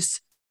on those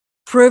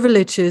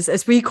privileges,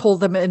 as we call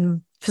them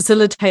in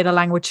facilitator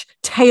language,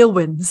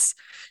 tailwinds,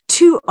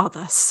 to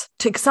others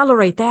to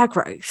accelerate their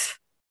growth.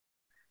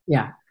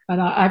 Yeah,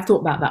 and I've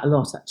thought about that a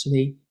lot,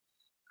 actually.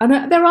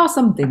 And there are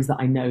some things that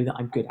I know that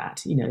I'm good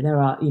at.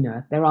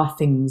 There are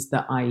things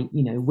that I,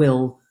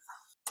 will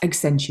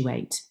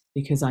accentuate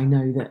because I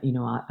know that,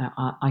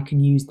 I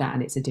can use that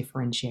and it's a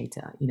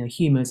differentiator.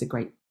 Humor is a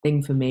great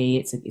thing for me.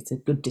 It's a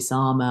good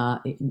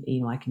disarmer.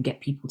 I can get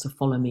people to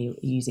follow me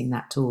using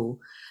that tool.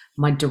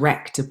 My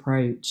direct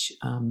approach,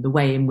 the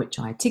way in which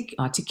I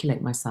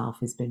articulate myself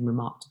has been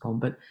remarked upon.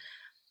 But,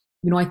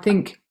 I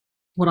think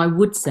what I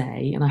would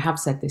say, and I have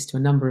said this to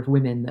a number of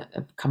women that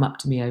have come up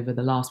to me over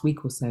the last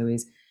week or so,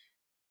 is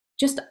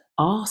just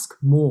ask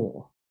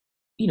more.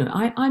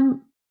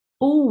 I'm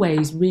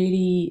always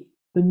really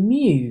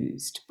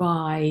bemused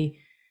by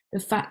the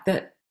fact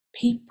that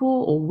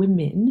people or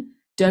women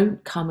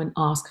don't come and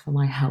ask for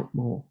my help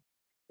more.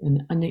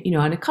 And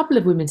a couple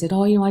of women said,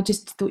 oh, I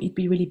just thought you'd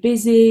be really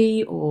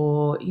busy,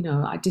 or,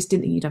 I just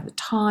didn't think you'd have the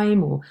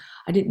time, or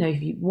I didn't know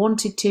if you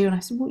wanted to. And I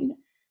said, well,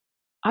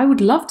 I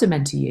would love to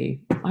mentor you.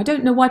 I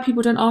don't know why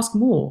people don't ask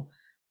more.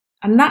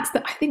 And I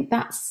think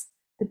that's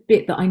the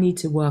bit that I need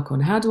to work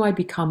on. How do I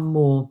become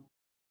more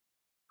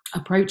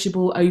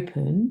approachable,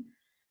 open,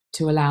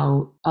 to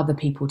allow other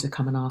people to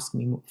come and ask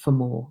me for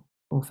more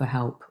or for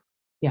help?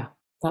 Yeah,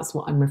 that's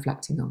what I'm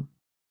reflecting on.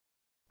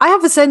 I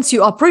have a sense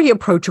you are pretty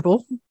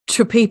approachable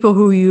to people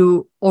who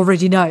you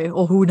already know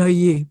or who know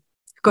you,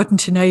 gotten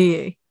to know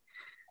you.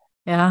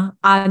 Yeah.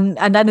 And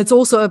then it's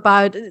also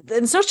about,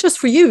 it's not just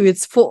for you,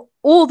 it's for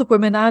all the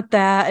women out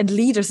there and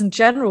leaders in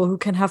general who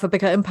can have a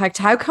bigger impact.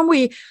 How can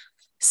we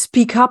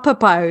speak up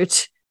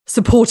about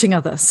supporting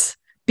others,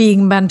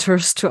 being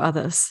mentors to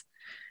others,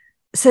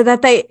 so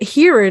that they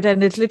hear it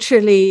and it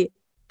literally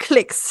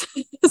clicks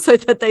so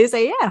that they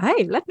say, yeah,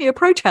 hey, let me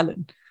approach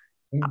Helen.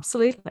 Yeah.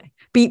 Absolutely.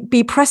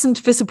 Be present,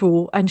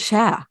 visible, and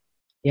share.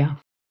 Yeah.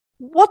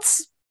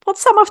 What's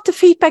some of the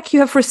feedback you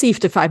have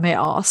received, if I may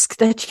ask,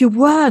 that you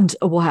weren't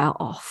aware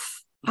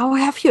of? How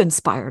have you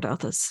inspired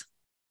others?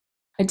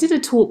 I did a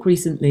talk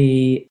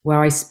recently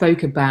where I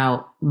spoke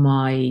about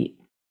my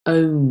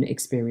own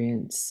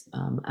experience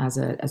as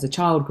a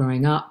child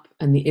growing up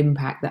and the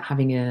impact that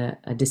having a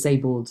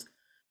disabled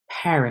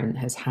parent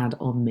has had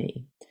on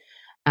me.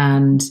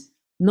 And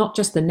not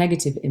just the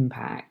negative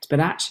impact, but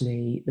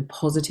actually the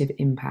positive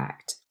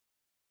impact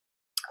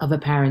of a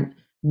parent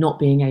not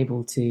being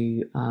able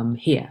to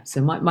hear.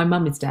 So my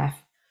mum is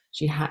deaf.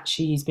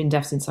 She's been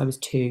deaf since I was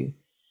 2.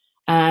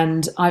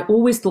 And I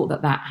always thought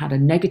that had a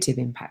negative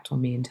impact on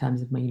me in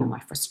terms of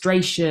my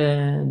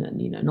frustration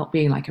and, not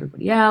being like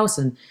everybody else.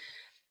 And,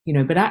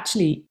 but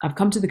actually I've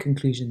come to the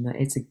conclusion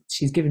that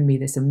she's given me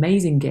this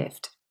amazing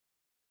gift,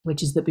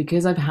 which is that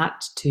because I've had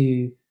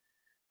to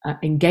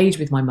engage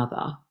with my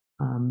mother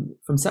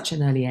from such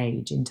an early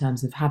age in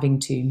terms of having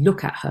to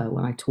look at her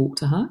when I talk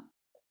to her,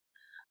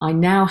 I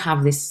now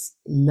have this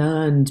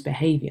learned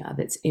behavior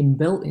that's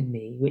inbuilt in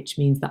me, which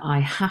means that I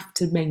have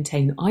to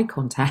maintain eye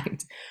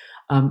contact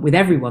with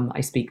everyone that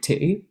I speak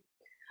to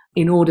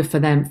in order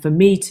for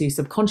me to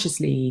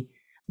subconsciously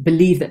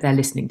believe that they're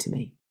listening to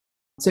me.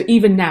 So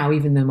even now,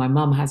 even though my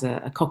mum has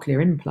a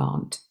cochlear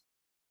implant,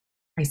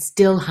 she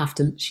still has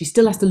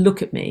to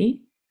look at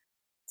me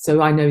So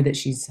I know that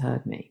she's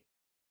heard me.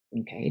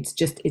 Okay,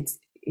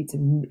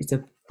 it's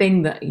a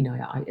thing that, you know,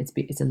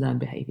 it's a learned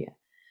behavior.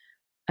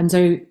 And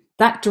so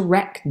that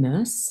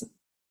directness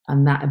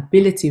and that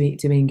ability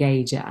to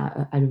engage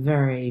at a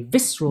very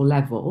visceral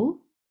level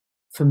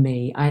for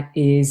me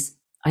is,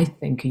 I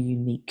think, a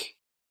unique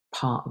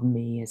part of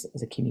me as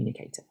a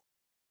communicator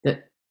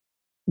that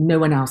no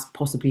one else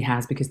possibly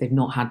has, because they've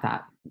not had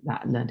that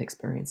learned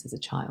experience as a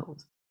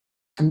child.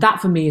 And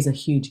that for me is a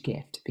huge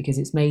gift, because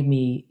it's made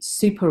me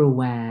super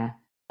aware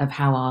of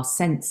how our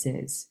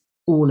senses,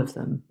 all of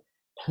them,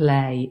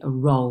 play a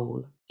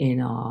role in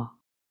our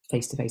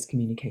face-to-face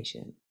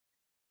communication.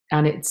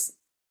 And it's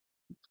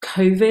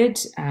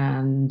COVID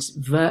and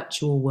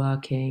virtual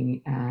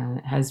working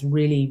has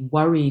really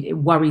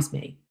worries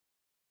me.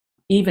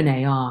 Even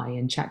AI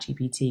and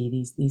ChatGPT,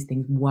 these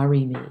things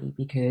worry me,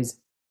 because,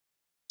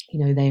 you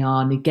know, they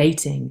are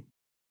negating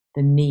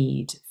the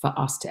need for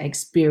us to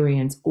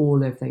experience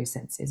all of those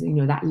senses. You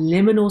know, that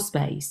liminal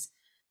space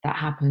that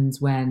happens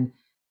when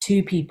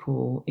two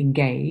people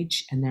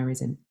engage, and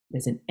there's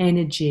an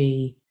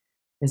energy,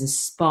 there's a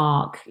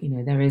spark, you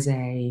know, there is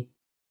a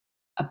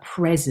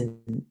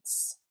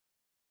presence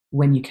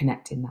when you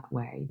connect in that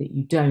way that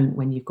you don't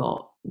when you've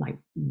got, like,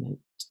 you know,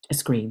 a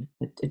screen,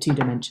 a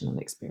two-dimensional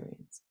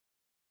experience.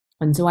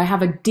 And so I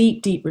have a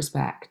deep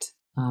respect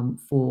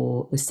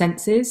for the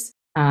senses,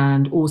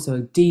 and also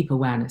deep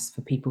awareness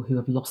for people who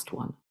have lost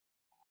one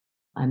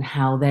and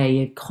how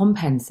they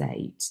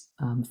compensate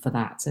for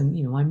that. And,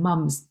 you know, my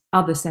mum's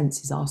other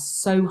senses are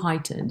so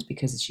heightened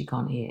because she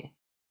can't hear.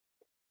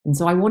 And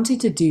so I wanted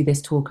to do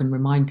this talk and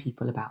remind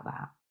people about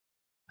that.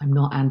 I'm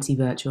not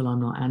anti-virtual,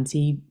 I'm not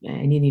anti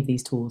any of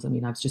these tools. I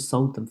mean, I've just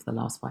sold them for the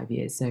last 5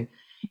 years. So,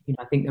 you know,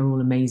 I think they're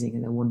all amazing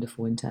and they're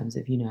wonderful in terms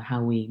of, you know,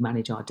 how we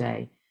manage our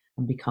day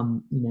and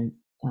become, you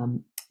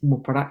know, more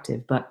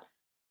productive. But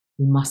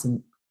we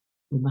mustn't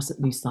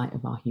lose sight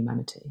of our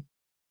humanity.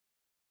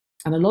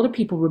 And a lot of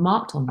people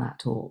remarked on that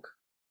talk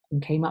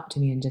and came up to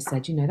me and just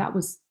said, you know, that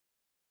was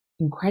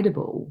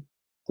incredible,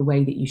 the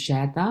way that you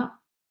shared that.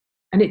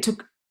 And it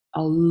took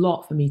a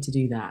lot for me to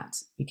do that,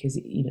 because,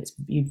 you know,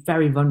 you're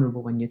very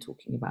vulnerable when you're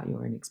talking about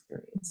your own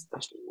experience,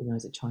 especially, you know,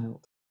 as a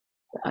child.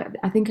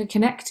 I think I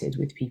connected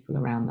with people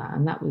around that,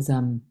 and that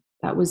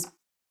was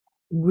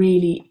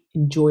really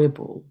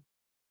enjoyable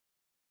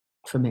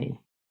for me.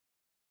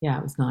 Yeah,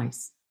 it was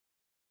nice.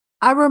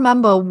 I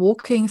remember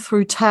walking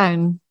through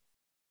town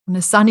on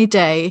a sunny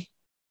day,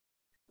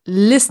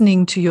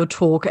 listening to your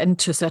talk, and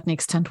to a certain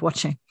extent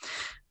watching.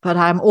 But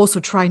I'm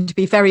also trying to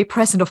be very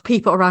present of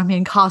people around me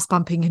and cars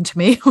bumping into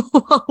me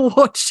while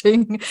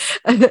watching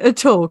a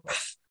talk.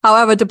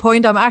 However, the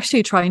point I'm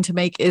actually trying to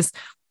make is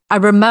I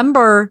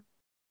remember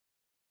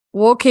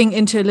walking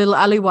into a little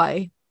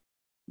alleyway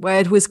where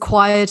it was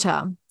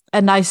quieter,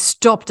 and I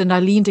stopped and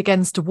I leaned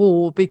against the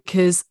wall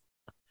because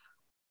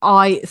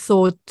I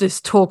thought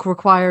this talk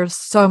requires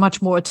so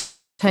much more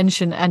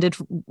attention, and it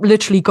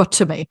literally got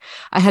to me.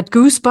 I had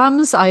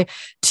goosebumps. I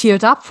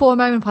teared up for a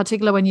moment, in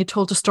particular when you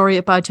told the story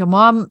about your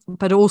mom,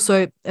 but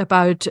also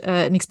about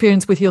an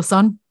experience with your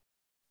son.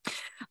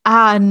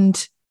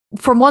 And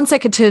from one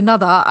second to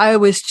another, I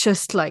was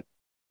just, like,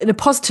 in a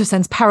positive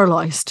sense,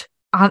 paralyzed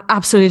and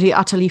absolutely,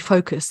 utterly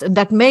focused. And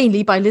that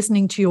mainly by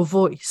listening to your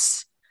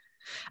voice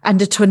and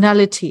the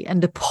tonality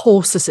and the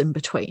pauses in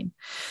between.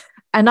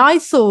 And I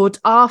thought,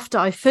 after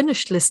I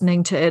finished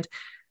listening to it,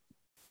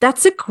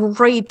 that's a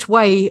great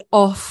way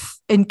of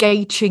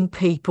engaging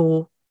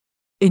people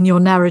in your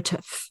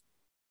narrative.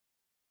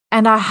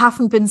 And I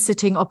haven't been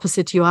sitting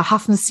opposite you. I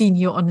haven't seen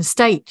you on a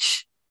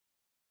stage.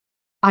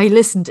 I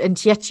listened,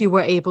 and yet you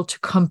were able to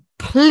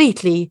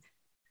completely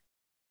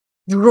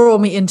draw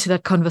me into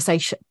that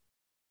conversation.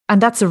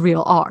 And that's a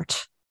real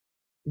art.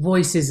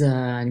 Voice is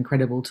an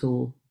incredible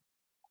tool.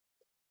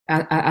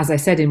 As I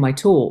said in my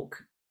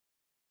talk,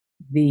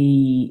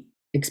 the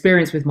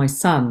experience with my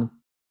son,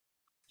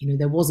 you know,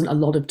 there wasn't a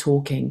lot of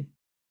talking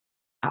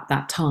at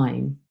that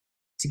time.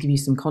 To give you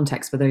some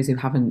context for those who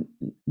haven't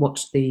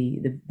watched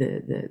the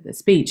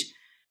speech,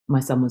 my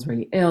son was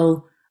really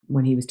ill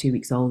when he was 2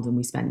 weeks old, and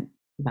we spent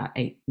about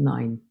 8,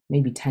 9,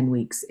 maybe 10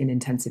 weeks in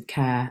intensive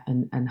care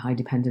and high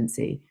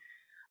dependency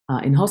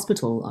in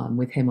hospital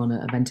with him on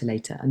a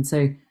ventilator. And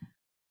so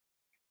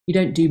you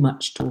don't do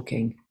much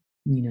talking,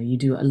 you know, you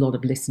do a lot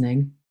of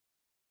listening.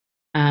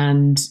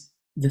 And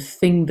the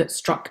thing that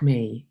struck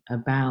me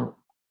about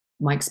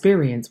my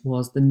experience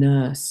was the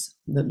nurse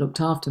that looked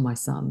after my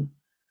son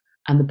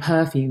and the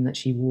perfume that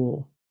she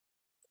wore.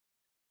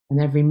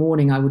 And every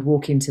morning I would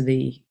walk into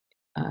the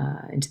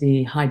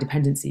high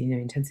dependency, you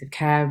know, intensive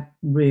care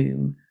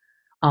room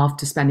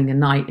after spending a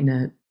night in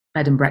a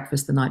bed and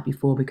breakfast the night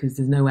before, because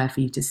there's nowhere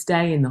for you to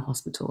stay in the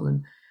hospital,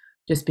 and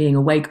just being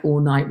awake all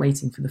night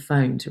waiting for the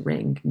phone to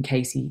ring in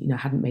case he, you know,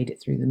 hadn't made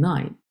it through the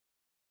night.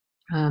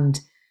 And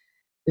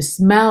the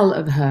smell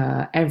of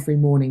her every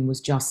morning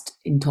was just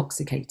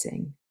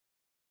intoxicating.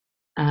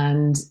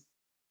 And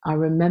I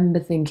remember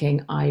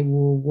thinking, I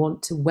will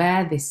want to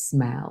wear this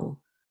smell,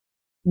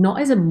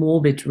 not as a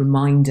morbid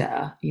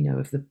reminder, you know,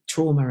 of the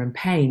trauma and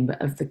pain,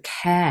 but of the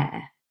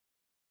care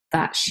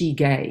that she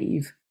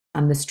gave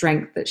and the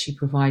strength that she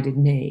provided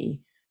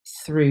me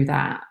through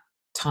that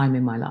time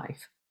in my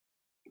life.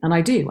 And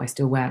I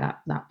still wear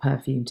that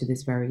perfume to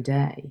this very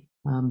day,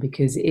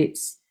 because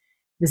it's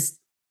this,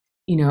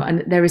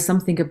 and there is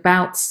something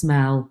about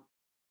smell.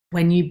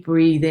 When you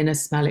breathe in a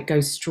smell, it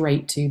goes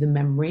straight to the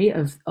memory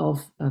of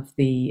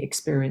the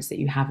experience that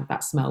you have of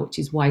that smell, which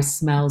is why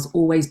smells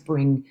always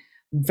bring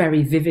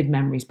very vivid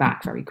memories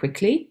back very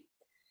quickly,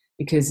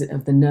 because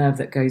of the nerve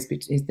that goes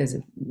between. There's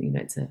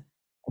it's a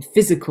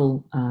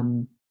physical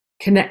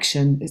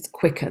connection that's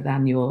quicker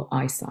than your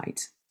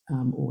eyesight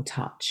or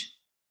touch.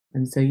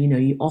 And so,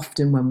 you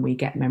often, when we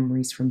get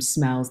memories from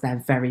smells,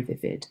 they're very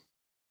vivid.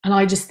 And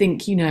I just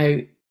think,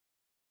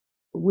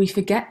 we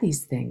forget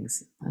these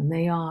things, and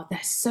they're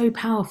so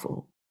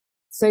powerful,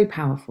 so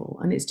powerful.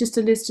 And it's just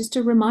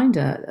a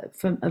reminder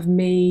for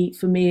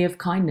me of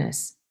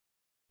kindness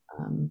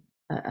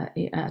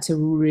at a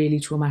really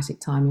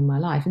traumatic time in my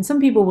life. And some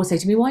people will say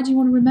to me, why do you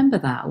want to remember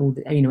that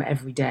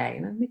every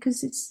day? And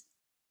because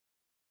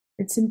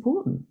it's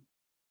important.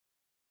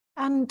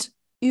 And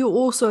you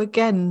also,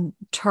 again,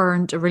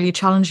 turned a really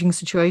challenging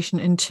situation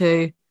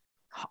into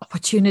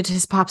opportunity,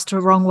 is perhaps the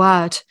wrong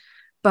word,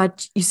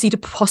 but you see the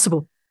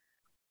possible.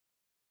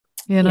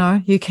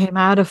 You came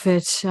out of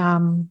it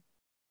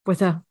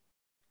with a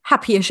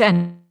happy-ish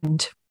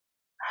end.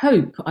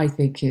 Hope, I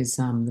think, is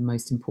the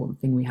most important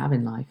thing we have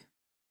in life.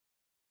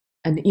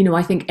 And,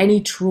 I think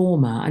any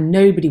trauma, and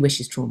nobody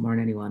wishes trauma on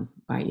anyone,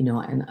 right?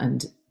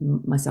 And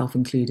myself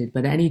included,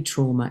 but any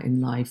trauma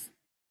in life,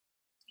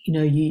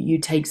 you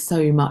take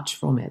so much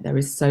from it. There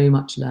is so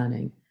much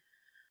learning.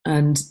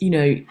 And,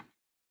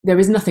 there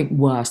is nothing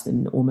worse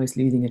than almost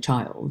losing a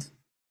child,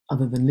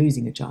 other than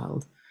losing a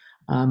child.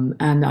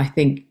 And I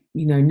think,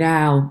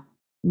 now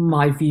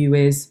my view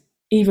is,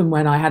 even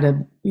when I had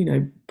a,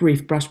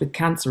 brief brush with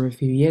cancer a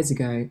few years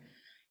ago,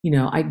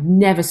 I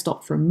never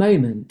stopped for a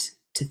moment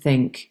to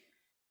think,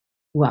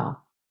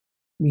 well,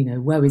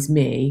 woe is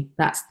me.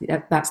 That's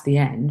the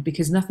end,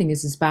 because nothing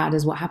is as bad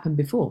as what happened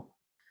before.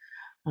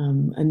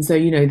 And so,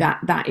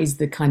 that is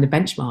the kind of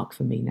benchmark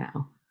for me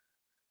now.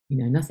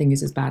 Nothing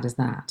is as bad as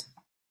that.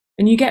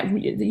 And you get,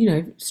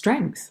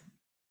 strength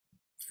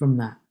from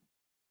that.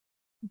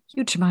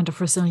 Huge amount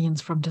of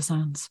resilience from the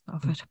sounds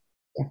of it.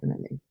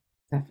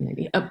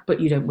 Definitely. But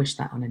you don't wish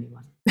that on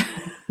anyone.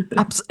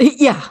 Absolutely.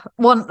 Yeah,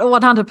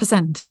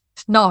 100%.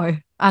 No.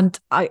 And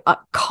I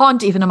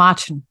can't even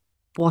imagine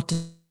what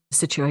the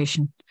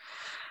situation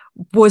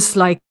was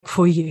like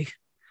for you.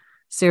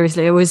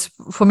 Seriously, it was,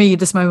 for me,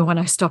 this moment when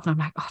I stopped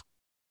and I'm like,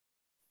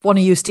 want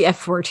to use the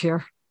F word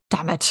here.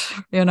 Damn it.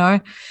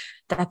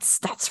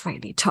 That's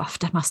really tough.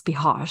 That must be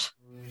hard.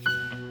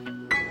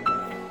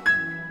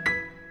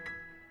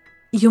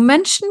 You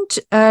mentioned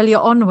earlier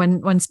on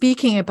when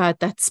speaking about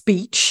that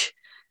speech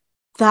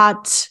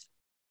that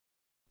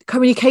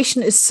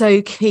communication is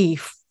so key,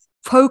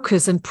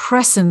 focus and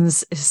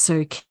presence is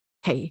so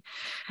key,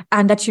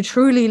 and that you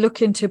truly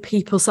look into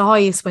people's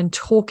eyes when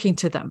talking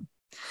to them.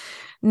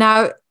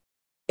 Now,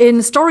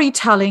 in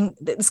storytelling,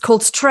 it's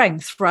called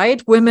strength,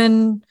 right?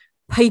 Women,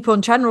 people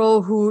in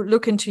general who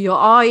look into your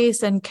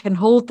eyes and can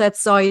hold that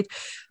side,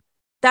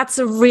 that's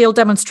a real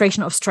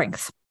demonstration of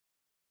strength.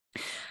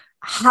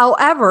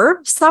 However,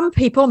 some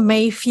people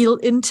may feel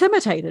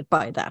intimidated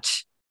by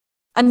that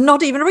and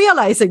not even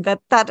realizing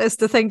that is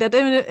the thing that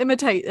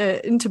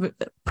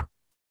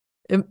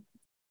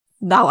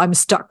now I'm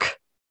stuck.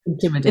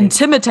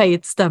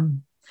 Intimidates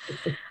them.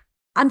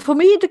 And for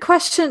me, the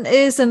question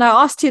is, and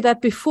I asked you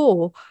that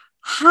before,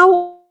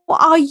 how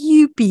are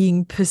you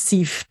being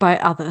perceived by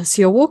others?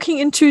 You're walking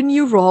into a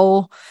new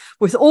role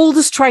with all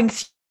the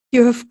strength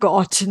you have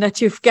got and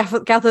that you've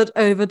gathered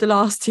over the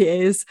last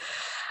years,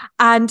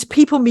 and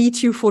people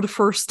meet you for the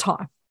first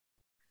time.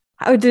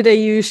 How do they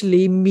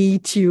usually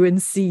meet you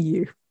and see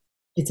you?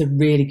 It's a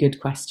really good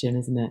question,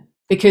 isn't it?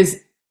 Because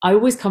I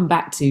always come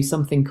back to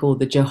something called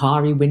the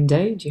Johari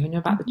window. Do you know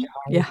about the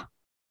Johari? Yeah.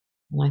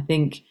 And I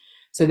think,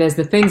 so there's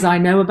the things I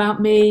know about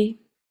me,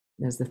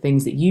 there's the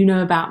things that you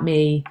know about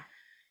me,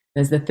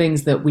 there's the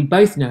things that we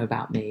both know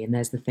about me, and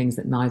there's the things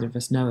that neither of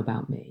us know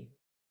about me.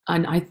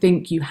 And I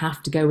think you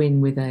have to go in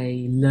with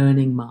a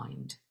learning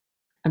mind.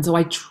 And so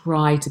I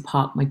try to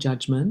park my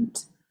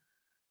judgment,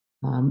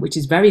 which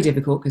is very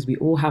difficult because we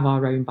all have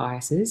our own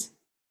biases.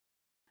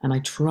 And I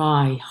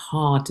try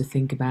hard to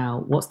think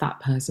about, what's that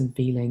person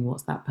feeling?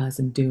 What's that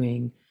person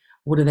doing?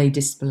 What are they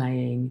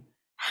displaying?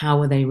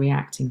 How are they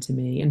reacting to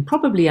me? And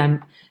probably I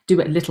do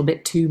it a little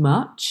bit too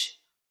much,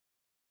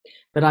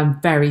 but I'm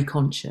very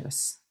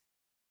conscious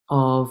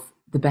of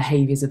the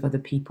behaviors of other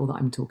people that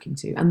I'm talking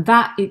to. And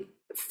that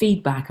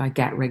feedback I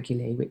get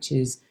regularly, which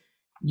is,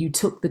 you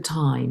took the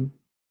time,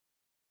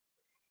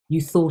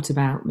 you thought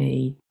about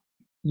me,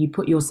 you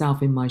put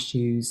yourself in my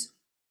shoes,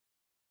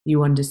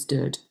 you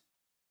understood,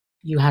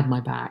 you had my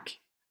back.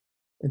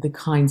 The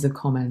kinds of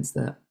comments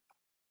that,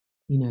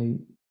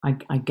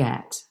 I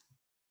get.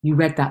 You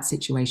read that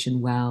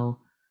situation well,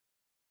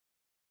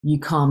 you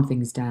calmed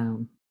things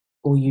down,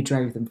 or you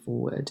drove them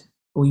forward,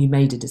 or you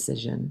made a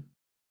decision.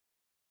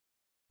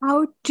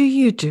 How do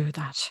you do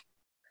that?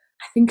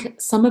 I think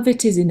some of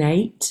it is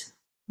innate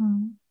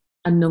Mm.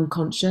 and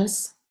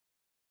unconscious.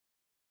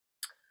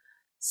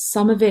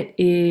 Some of it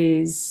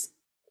is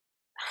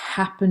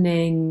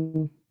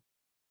happening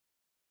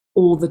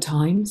all the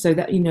time, so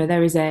that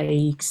there is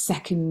a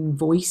second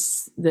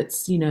voice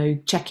that's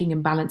checking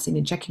and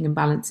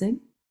balancing,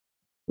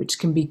 which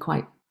can be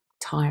quite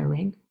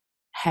tiring.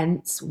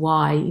 Hence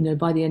why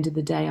by the end of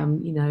the day I'm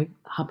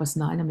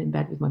 9:30 I'm in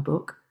bed with my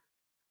book.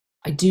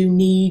 I do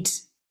need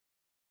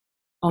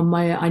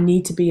I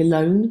need to be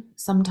alone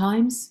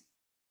sometimes.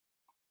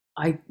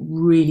 I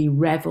really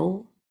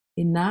revel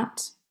in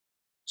that.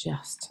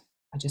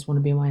 I just want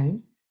to be on my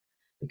own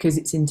because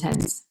it's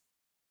intense.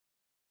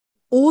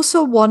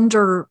 Also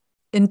wonder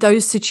in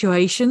those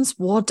situations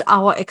what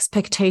our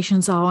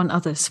expectations are on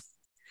others.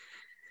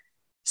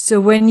 So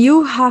when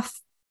you have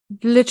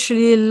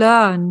literally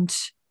learned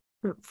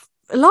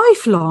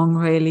lifelong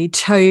really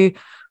to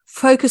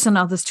focus on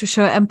others, to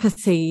show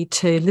empathy,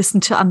 to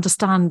listen, to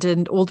understand,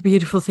 and all the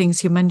beautiful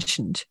things you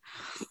mentioned,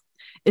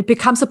 it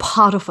becomes a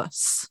part of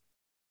us.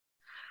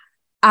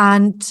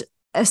 And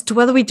as to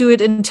whether we do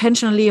it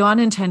intentionally or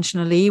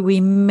unintentionally, we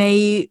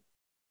may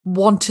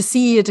want to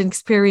see it and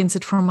experience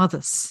it from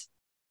others.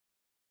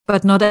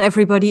 But not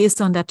everybody is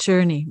on that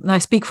journey. And I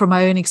speak from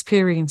my own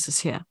experiences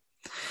here.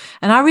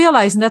 And I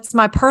realize, and that's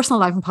my personal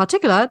life in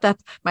particular, that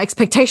my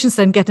expectations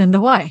then get in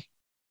the way.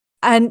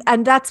 And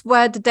that's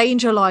where the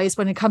danger lies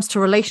when it comes to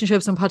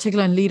relationships, in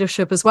particular in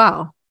leadership as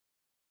well.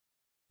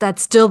 That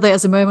still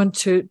there's a moment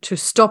to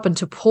stop and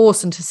to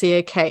pause and to say,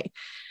 okay,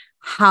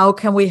 how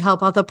can we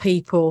help other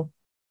people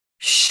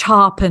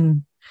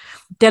sharpen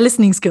their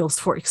listening skills,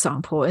 for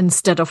example,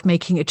 instead of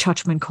making a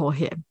judgment call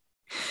here?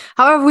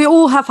 However, we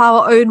all have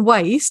our own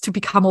ways to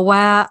become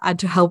aware and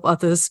to help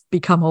others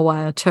become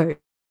aware too.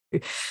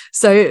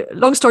 So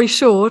long story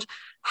short,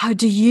 how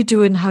do you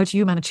do and how do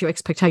you manage your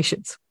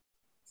expectations?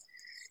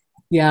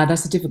 Yeah,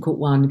 that's a difficult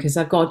one because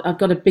I've got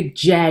a big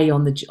J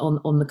on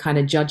the kind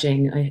of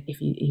judging if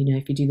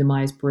you do the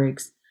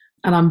Myers-Briggs,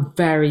 and I'm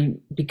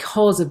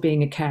because of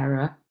being a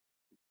carer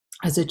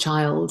as a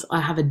child, I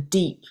have a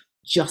deep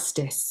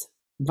justice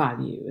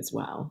value as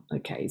well.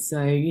 Okay, so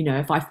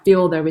if I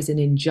feel there is an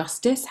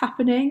injustice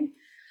happening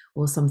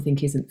or something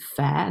isn't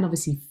fair, and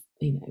obviously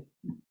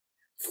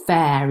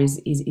fair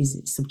is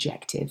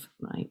subjective,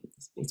 right?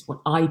 It's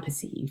what I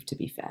perceive to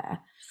be fair.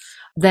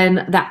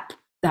 Then that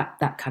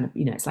kind of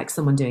it's like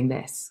someone doing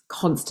this,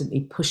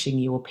 constantly pushing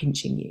you or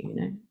pinching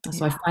you.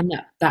 So I find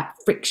that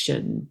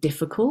friction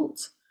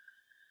difficult.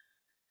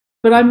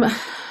 But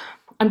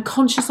I'm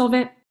conscious of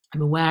it.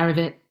 I'm aware of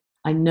it.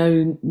 I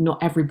know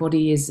not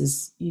everybody is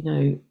as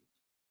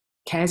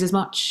cares as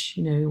much,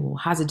 or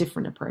has a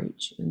different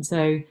approach, and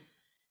so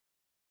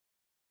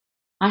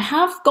I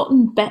have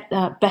gotten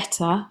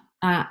better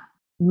at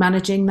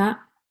managing that,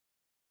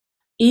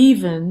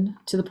 even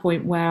to the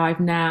point where I've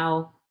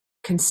now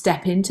can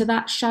step into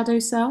that shadow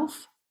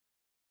self,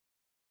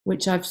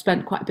 which I've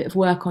spent quite a bit of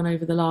work on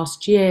over the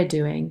last year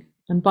doing.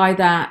 And by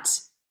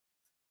that,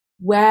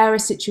 where a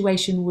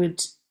situation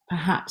would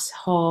perhaps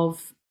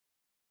have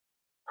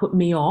put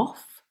me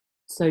off.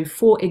 So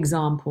for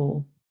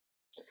example,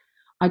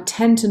 I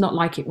tend to not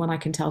like it when I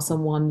can tell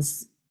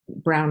someone's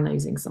brown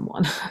nosing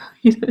someone,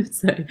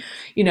 so,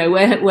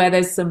 where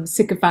there's some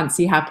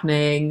sycophancy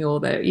happening, or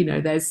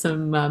there's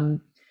some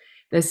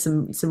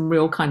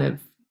real kind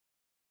of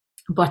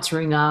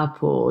buttering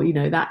up, or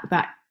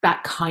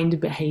that kind of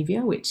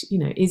behavior, which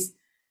is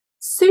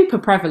super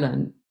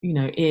prevalent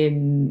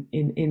in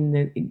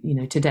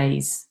the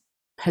today's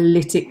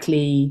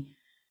politically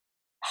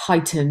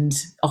heightened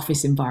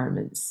office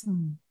environments.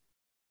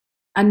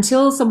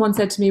 Until someone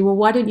said to me, well,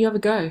 why don't you ever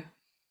go?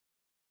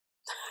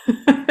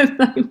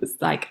 And I was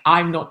like,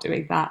 I'm not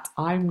doing that,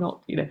 I'm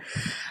not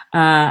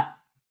and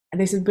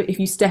they said, but if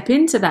you step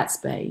into that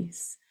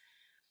space,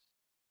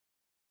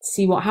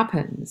 see what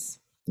happens.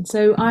 And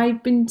so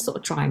I've been sort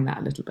of trying that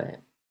a little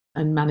bit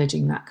and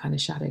managing that kind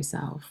of shadow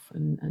self,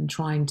 and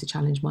trying to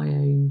challenge my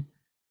own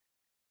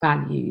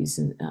values,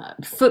 and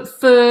for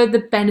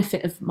the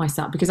benefit of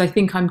myself, because I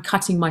think I'm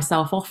cutting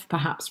myself off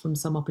perhaps from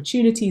some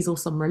opportunities or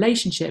some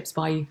relationships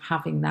by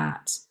having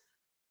that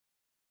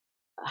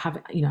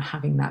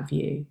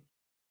view.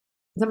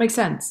 Does that make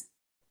sense?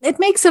 It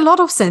makes a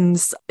lot of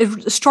sense.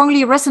 It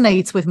strongly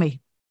resonates with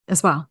me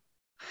as well.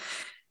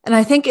 And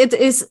I think it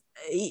is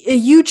a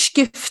huge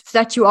gift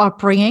that you are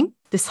bringing,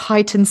 this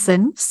heightened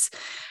sense.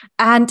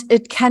 And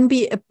it can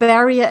be a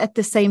barrier at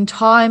the same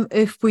time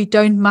if we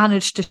don't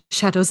manage the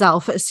shadow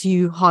self, as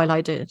you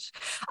highlighted.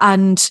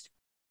 And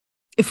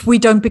if we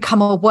don't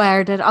become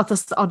aware that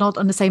others are not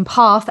on the same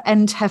path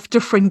and have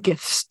different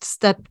gifts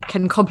that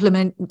can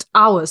complement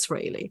ours,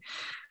 really.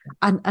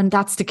 And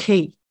that's the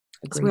key,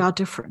 because we are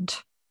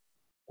different.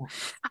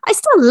 I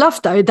still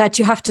love, though, that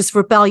you have this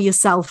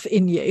rebellious self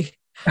in you.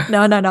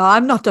 No,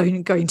 I'm not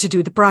going to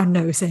do the brown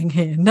nosing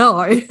here. No.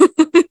 I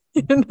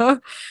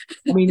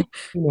mean,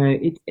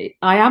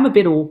 I am a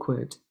bit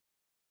awkward.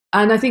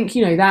 And I think,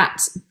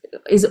 that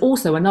is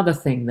also another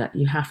thing that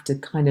you have to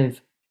kind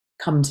of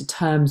come to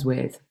terms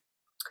with.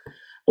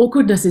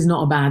 Awkwardness is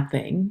not a bad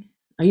thing.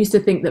 I used to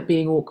think that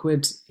being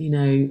awkward,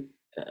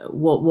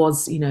 what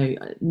was,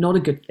 not a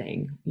good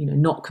thing,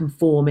 not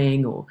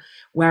conforming or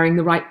wearing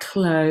the right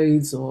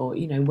clothes or,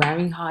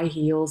 wearing high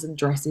heels and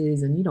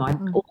dresses and,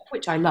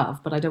 which I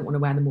love, but I don't want to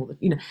wear them all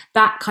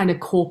that kind of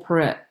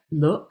corporate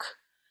look.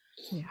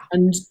 Yeah.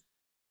 And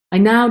I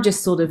now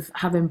just sort of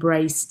have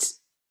embraced,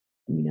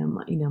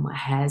 my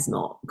hair's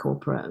not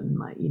corporate and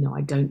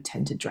I don't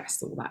tend to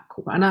dress all that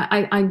corporate. And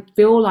I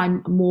feel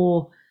I'm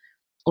more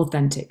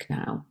authentic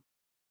now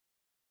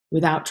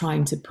without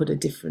trying to put a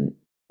different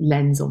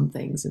lens on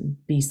things and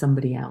be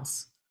somebody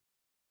else.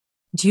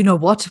 Do you know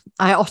what?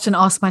 I often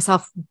ask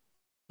myself,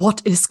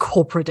 what is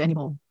corporate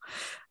anymore?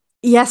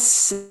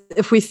 Yes,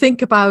 if we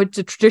think about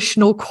the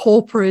traditional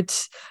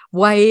corporate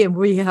way, and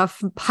we have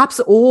perhaps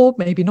all,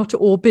 maybe not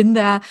all, been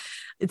there,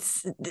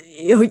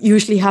 you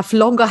usually have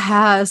longer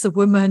hair as a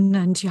woman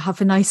and you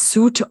have a nice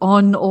suit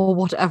on or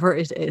whatever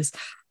it is.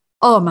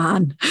 Oh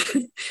man,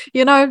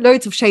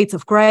 loads of shades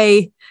of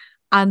grey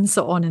and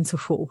so on and so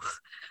forth.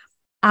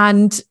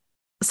 And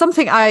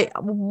something I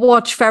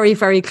watch very,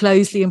 very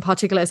closely in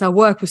particular as I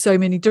work with so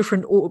many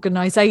different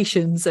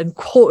organizations and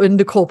in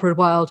the corporate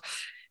world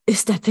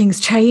is that things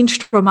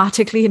change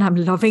dramatically, and I'm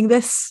loving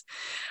this.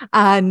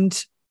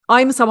 And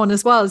I'm someone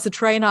as well, as a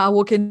trainer, I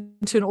walk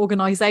into an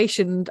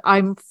organization and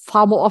I'm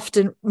far more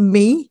often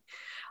me.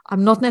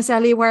 I'm not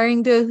necessarily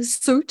wearing the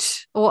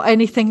suit or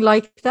anything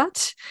like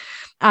that.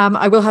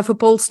 I will have a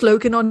bold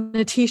slogan on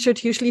a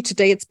t-shirt. Usually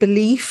today it's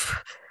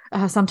belief.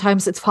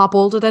 Sometimes it's far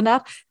bolder than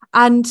that.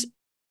 And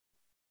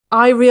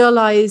I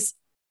realize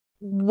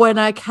when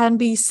I can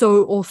be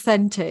so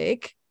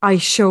authentic, I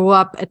show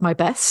up at my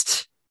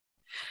best.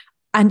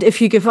 And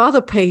if you give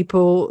other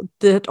people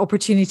that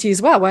opportunity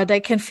as well, where they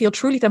can feel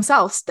truly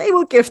themselves, they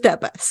will give their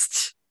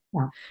best.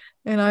 Yeah.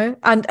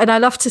 And I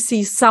love to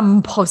see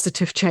some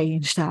positive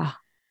change there,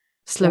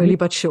 slowly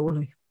but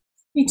surely.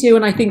 Me too.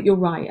 And I think you're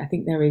right. I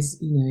think there is,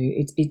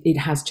 it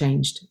has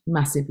changed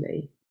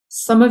massively.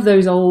 Some of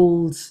those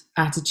old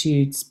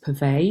attitudes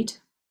pervade.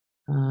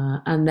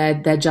 And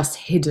they're just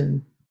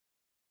hidden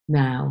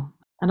now.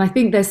 And I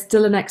think there's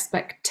still an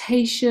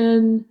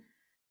expectation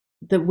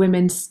that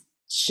women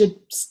should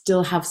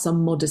still have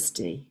some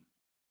modesty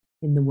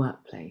in the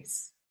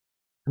workplace.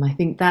 And I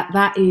think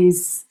that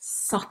is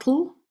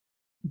subtle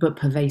but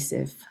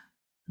pervasive,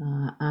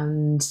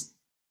 and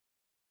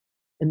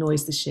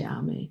annoys the shit out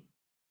of me.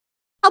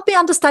 Help me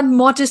understand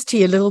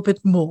modesty a little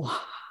bit more.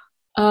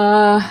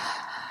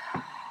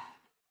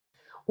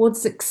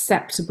 What's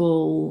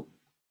acceptable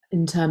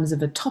in terms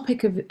of a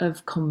topic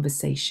of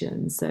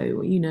conversation?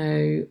 So,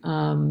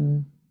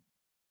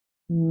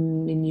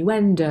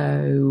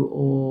 innuendo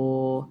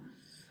or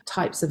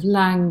types of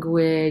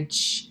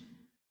language,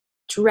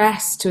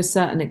 dress to a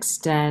certain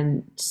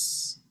extent,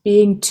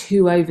 being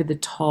too over the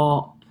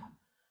top,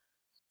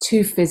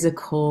 too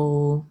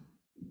physical,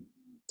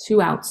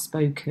 too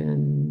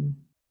outspoken.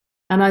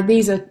 And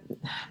these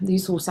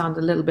all sound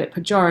a little bit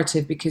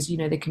pejorative because,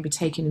 they can be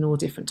taken in all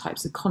different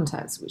types of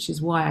contexts, which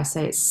is why I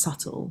say it's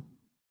subtle.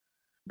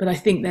 But I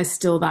think there's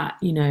still that,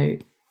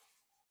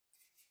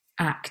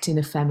 act in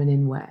a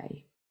feminine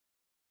way.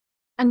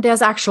 And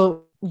there's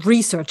actual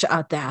research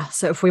out there.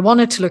 So if we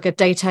wanted to look at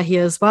data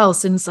here as well,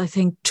 since I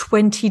think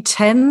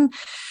 2010,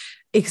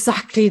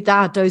 exactly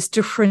that, those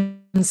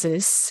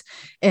differences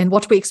in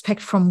what we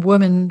expect from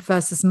women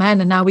versus men.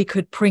 And now we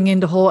could bring in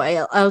the whole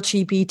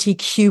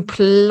LGBTQ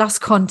plus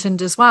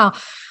content as well,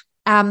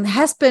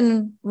 has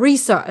been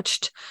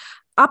researched.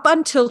 Up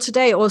until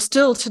today, or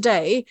still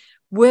today,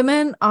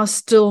 women are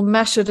still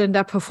measured in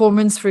their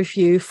performance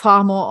review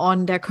far more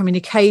on their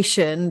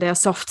communication, their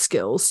soft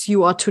skills.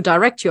 You are too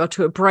direct, you are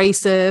too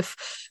abrasive,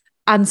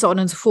 and so on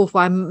and so forth,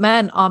 while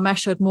men are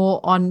measured more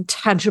on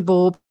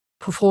tangible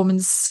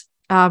performance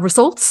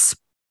results,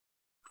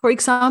 for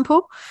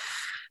example.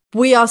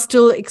 We are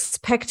still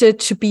expected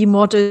to be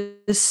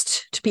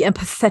modest, to be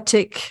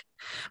empathetic,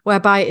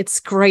 whereby it's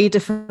great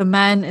if a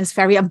man is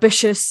very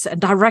ambitious and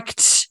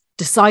direct,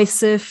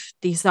 decisive.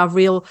 These are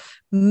real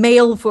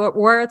male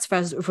words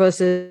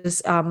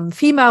versus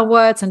female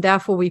words, and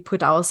therefore we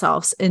put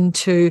ourselves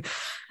into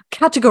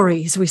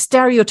categories. We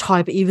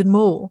stereotype even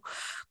more.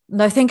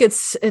 And I think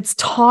it's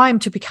time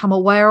to become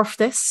aware of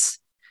this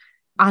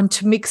and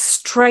to mix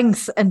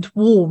strength and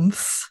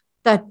warmth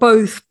that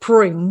both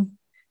bring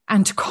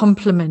and to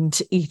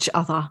complement each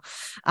other,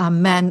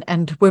 men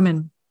and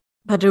women.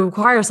 But it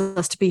requires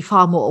us to be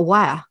far more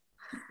aware.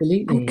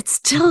 Absolutely. And it's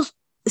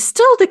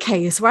still the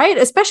case, right?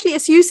 Especially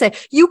as you say,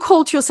 you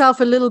called yourself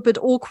a little bit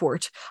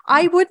awkward.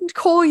 I wouldn't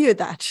call you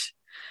that.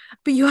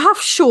 But you have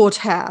short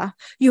hair.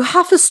 You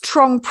have a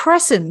strong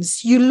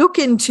presence. You look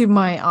into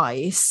my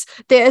eyes.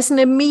 There is an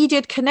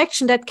immediate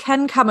connection that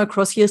can come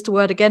across, here's the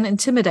word again,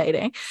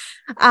 intimidating.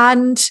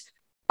 And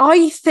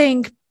I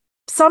think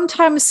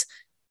sometimes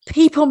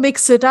people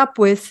mix it up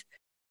with,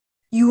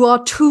 you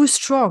are too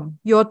strong,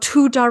 you're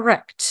too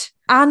direct,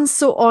 and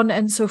so on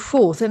and so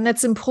forth. And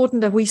it's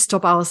important that we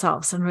stop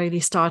ourselves and really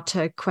start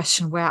to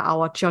question where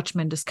our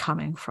judgment is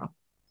coming from.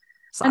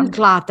 So I'm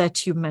glad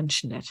that you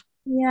mentioned it.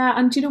 Yeah,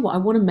 and do you know what? I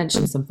want to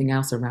mention something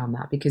else around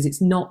that, because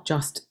it's not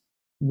just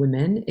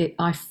women.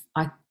 I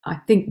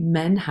think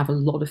men have a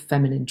lot of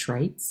feminine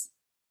traits,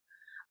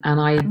 and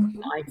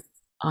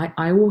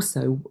I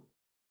also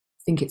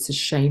think it's a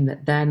shame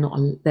that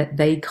that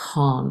they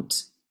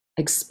can't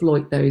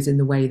exploit those in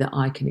the way that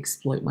I can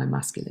exploit my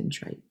masculine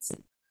traits,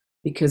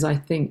 because I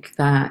think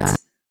that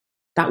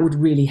that would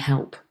really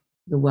help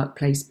the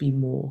workplace be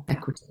more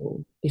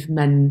equitable if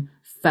men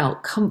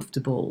felt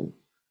comfortable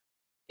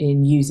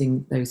in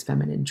using those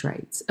feminine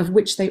traits, of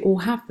which they all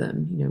have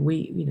them.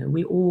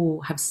 We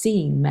all have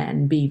seen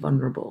men be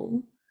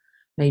vulnerable,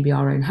 maybe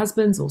our own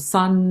husbands or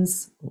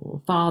sons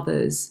or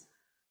fathers,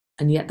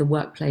 and yet the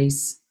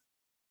workplace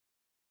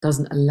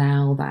doesn't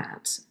allow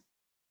that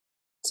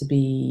to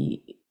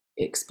be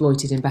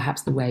exploited in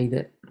perhaps the way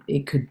that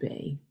it could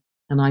be.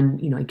 And I'm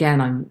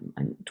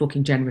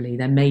talking generally.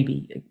 There may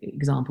be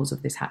examples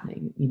of this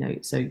happening,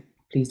 so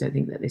please don't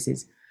think that this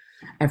is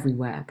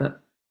everywhere,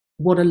 but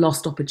what a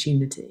lost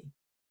opportunity.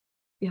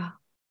 Yeah,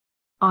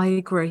 I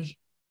agree.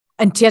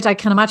 And yet I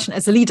can imagine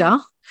as a leader,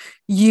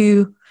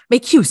 you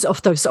make use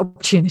of those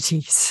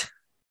opportunities.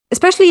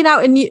 Especially now,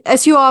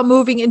 as you are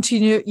moving into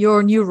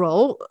your new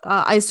role,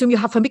 I assume you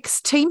have a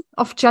mixed team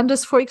of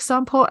genders, for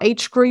example,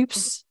 age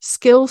groups,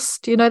 skills.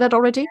 Do you know that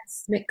already?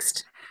 Yes,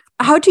 mixed.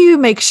 How do you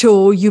make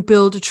sure you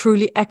build a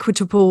truly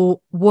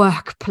equitable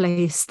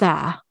workplace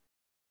there?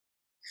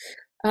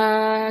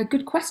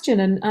 Good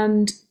question.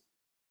 And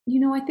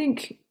I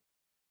think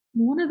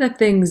one of the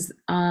things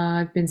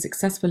I've been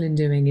successful in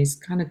doing is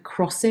kind of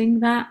crossing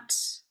that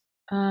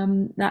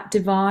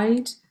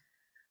divide,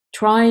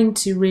 trying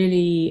to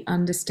really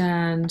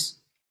understand,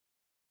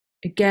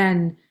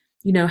 again,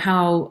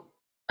 how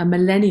a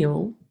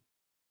millennial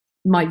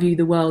might view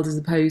the world as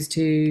opposed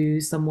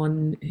to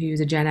someone who's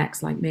a Gen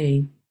X like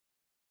me.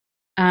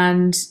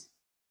 And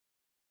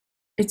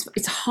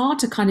it's hard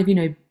to kind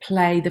of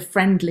play the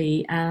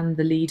friendly and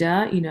the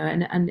leader,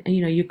 and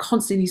you're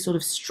constantly sort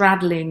of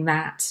straddling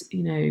that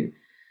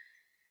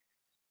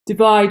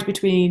divide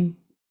between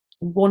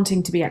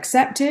wanting to be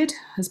accepted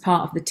as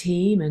part of the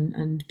team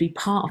and be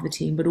part of the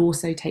team, but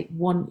also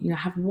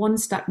have one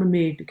step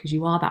removed, because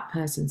you are that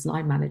person's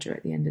line manager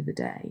at the end of the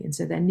day. And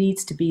so there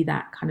needs to be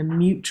that kind of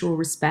mutual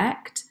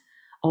respect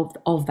of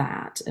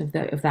that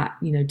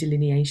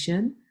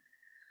delineation.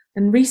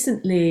 And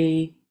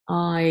recently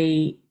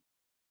I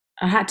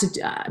had to,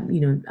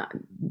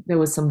 there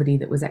was somebody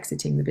that was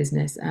exiting the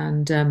business,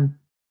 and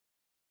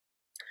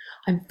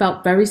I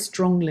felt very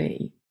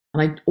strongly,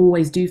 and I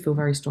always do feel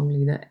very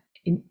strongly, that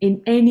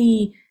in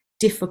any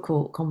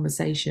difficult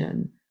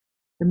conversation,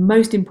 the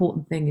most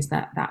important thing is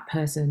that that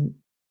person,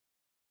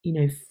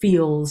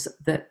 feels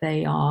that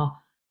they are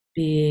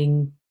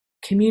being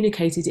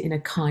communicated in a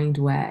kind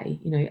way.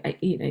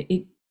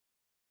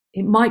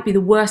 It might be the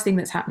worst thing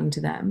that's happening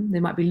to them. They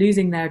might be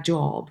losing their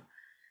job,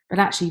 but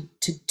actually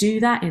to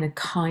do that in a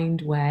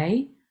kind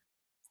way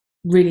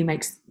really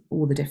makes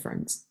all the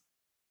difference.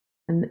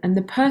 And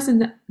the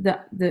person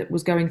that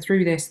was going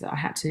through this, that I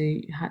had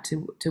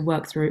to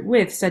work through it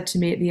with, said to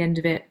me at the end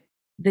of it,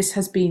 "This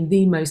has been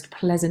the most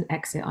pleasant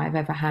exit I've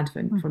ever had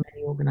from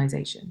any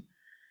organization."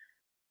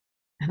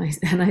 And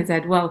I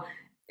said, "Well,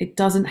 it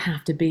doesn't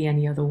have to be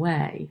any other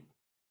way."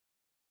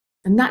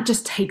 And that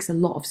just takes a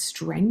lot of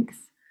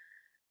strength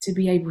to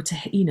be able to,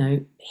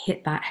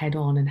 hit that head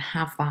on and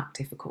have that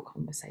difficult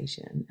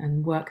conversation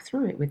and work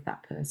through it with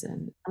that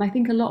person. And I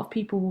think a lot of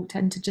people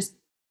tend to just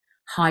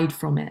hide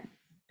from it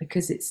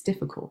because it's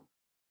difficult.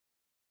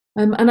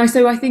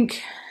 So I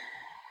think,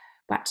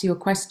 back to your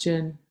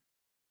question,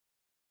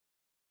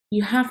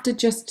 you have to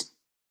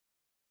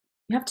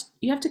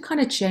kind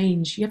of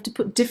change. You have to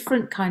put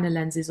different kind of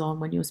lenses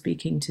on when you're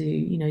speaking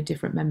to,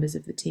 different members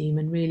of the team,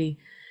 and really,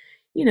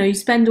 you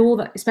spend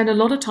a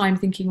lot of time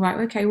thinking,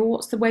 right, okay, well,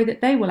 what's the way that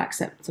they will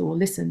accept or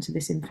listen to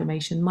this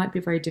information? Might be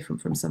very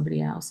different from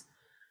somebody else.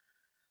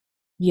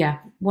 Yeah,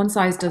 one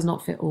size does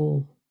not fit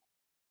all.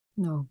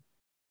 No.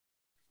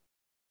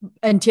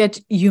 And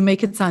yet you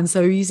make it sound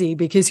so easy,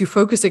 because you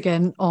focus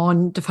again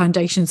on the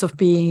foundations of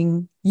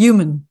being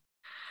human,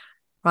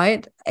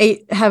 right?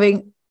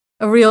 Having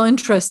a real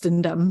interest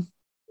in them,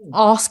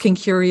 asking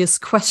curious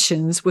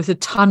questions with a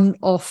ton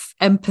of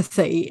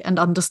empathy and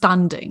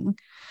understanding,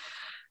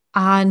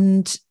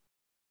 and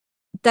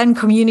then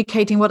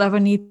communicating whatever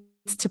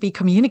needs to be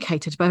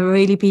communicated by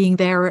really being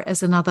there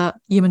as another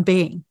human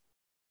being.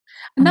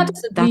 And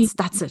that's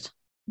it.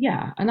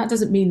 Yeah, and that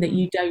doesn't mean that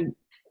you don't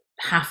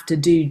have to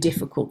do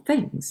difficult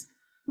things.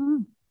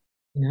 And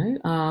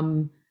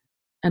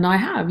I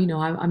have,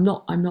 I'm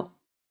not, I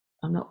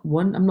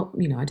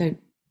don't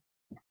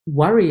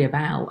worry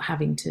about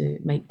having to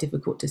make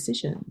difficult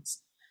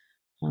decisions,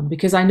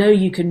 because I know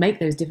you can make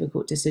those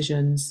difficult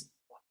decisions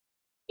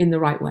in the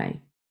right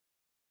way.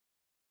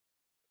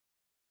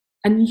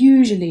 And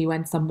usually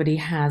when somebody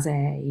has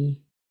a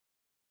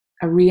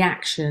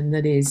reaction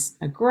that is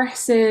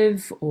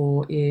aggressive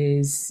or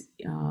is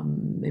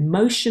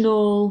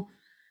emotional,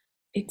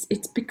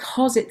 it's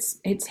because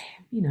it's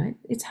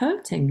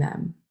hurting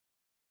them.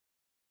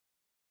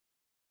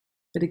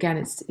 But again,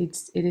 it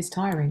is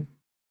tiring.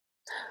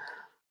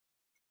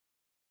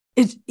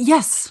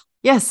 Yes,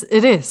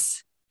 it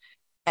is.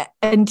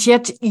 And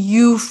yet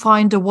you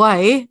find a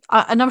way,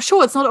 and I'm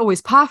sure it's not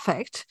always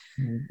perfect,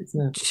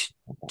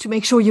 to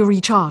make sure you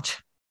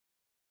recharge.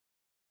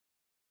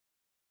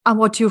 And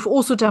what you've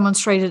also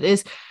demonstrated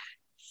is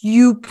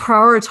you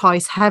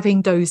prioritize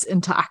having those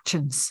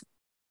interactions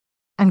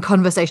and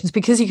conversations,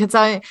 because you could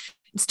say,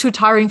 it's too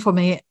tiring for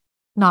me.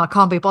 No, I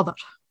can't be bothered.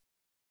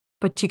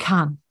 But you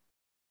can.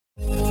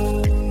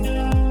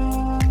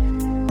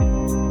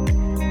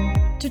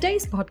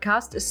 Today's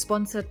podcast is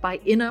sponsored by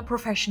Inner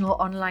Professional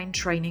Online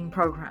Training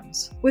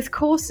Programs. With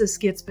courses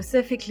geared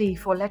specifically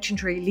for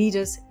legendary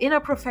leaders, Inner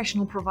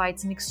Professional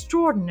provides an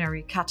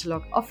extraordinary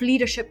catalogue of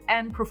leadership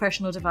and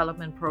professional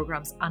development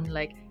programs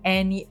unlike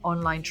any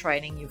online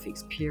training you've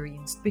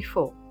experienced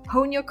before.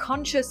 Hone your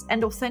conscious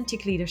and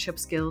authentic leadership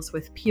skills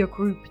with peer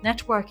group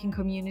networking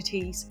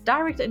communities,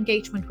 direct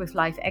engagement with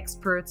live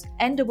experts,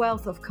 and a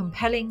wealth of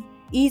compelling,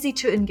 easy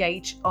to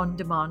engage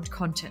on-demand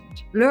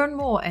content. Learn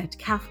more at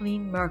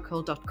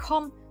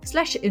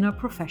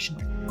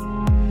kathleenmerkel.com/innerprofessional.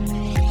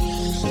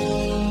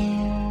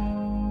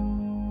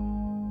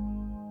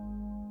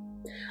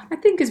 I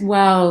think as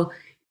well,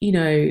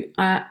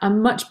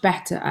 I'm much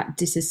better at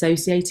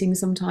disassociating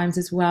sometimes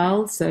as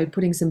well. So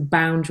putting some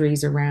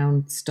boundaries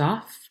around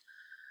stuff,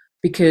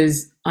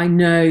 because I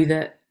know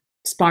that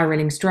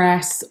spiraling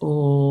stress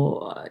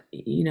or,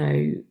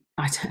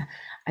 I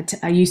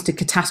used to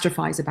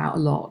catastrophize about a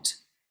lot.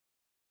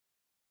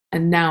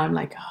 And now I'm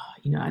like,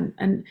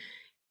 and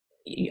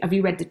have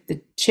you read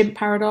the chimp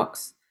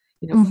paradox?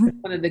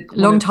 One of the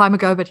long time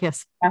ago, but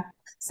yes. Yeah.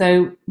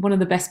 So one of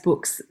the best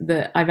books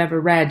that I've ever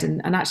read,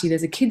 and actually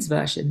there's a kid's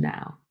version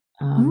now.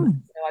 So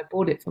I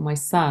bought it for my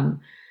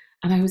son,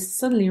 and I was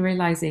suddenly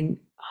realizing,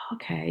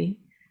 okay,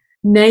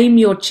 name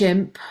your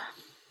chimp.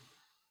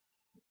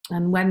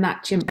 And when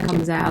that chimp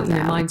comes out,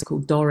 mine's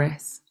called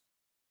Doris.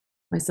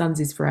 My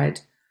son's is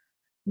Fred.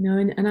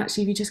 And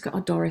actually if you just go,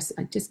 Doris,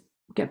 just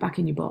get back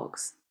in your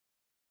box.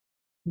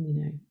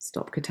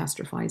 Stop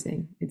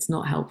catastrophizing. It's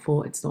not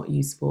helpful. It's not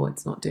useful.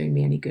 It's not doing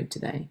me any good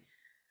today.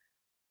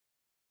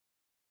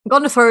 I'm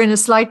going to throw in a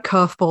slight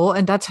curveball,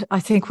 and that I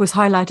think was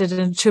highlighted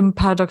in Chimp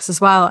Paradox as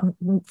well,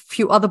 and a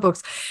few other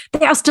books.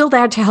 They are still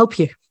there to help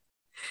you.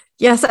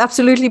 Yes,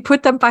 absolutely.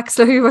 Put them back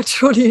slowly but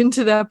surely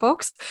into their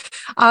box.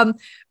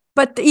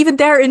 But even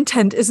their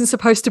intent isn't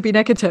supposed to be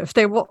negative.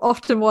 They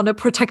often want to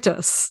protect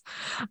us,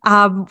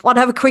 want to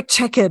have a quick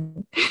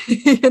check-in,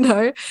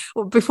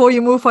 before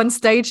you move on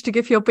stage to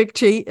give your big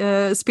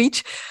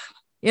speech.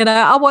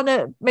 I want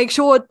to make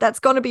sure that's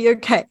going to be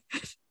okay.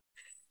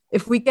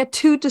 If we get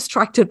too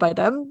distracted by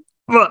them,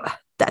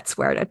 that's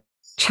where the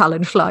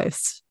challenge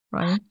lies,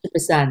 right?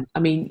 100%. I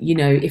mean,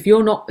 if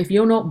you're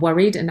not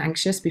worried and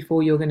anxious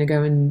before you're going to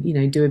go and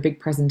do a big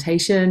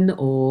presentation,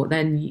 or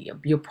then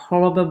you're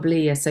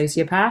probably a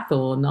sociopath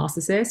or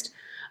narcissist.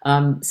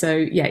 So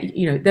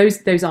yeah,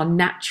 those are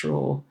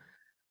natural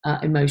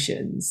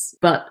emotions.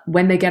 But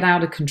when they get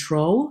out of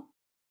control,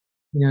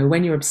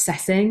 when you're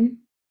obsessing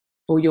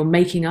or you're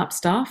making up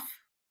stuff,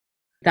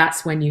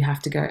 that's when you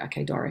have to go,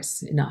 okay,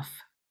 Doris, enough.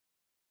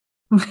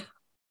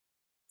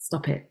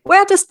 Stop it.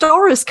 Where does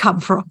Doris come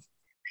from?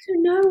 I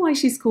don't know why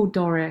she's called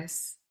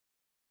Doris.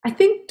 I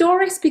think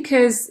Doris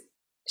because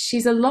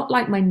she's a lot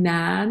like my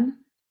nan,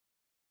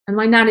 and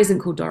my nan isn't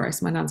called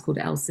Doris. My nan's called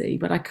Elsie,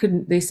 but I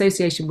couldn't. The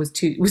association was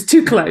too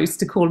close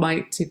to call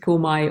my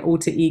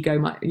alter ego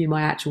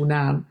my actual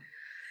nan.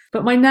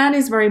 But my nan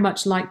is very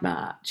much like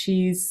that.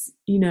 She's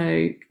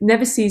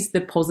never sees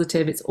the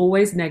positive. It's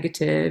always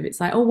negative. It's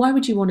like, oh, why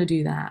would you want to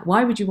do that?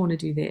 Why would you want to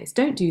do this?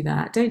 Don't do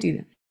that. Don't do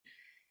that.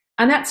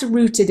 And that's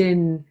rooted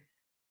in,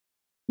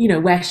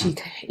 where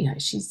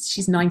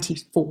she's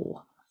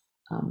 94.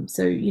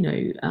 So,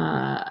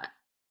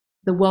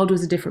 the world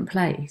was a different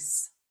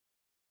place.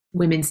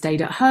 Women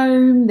stayed at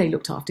home. They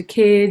looked after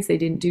kids. They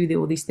didn't do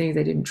all these things.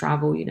 They didn't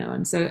travel,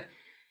 And so,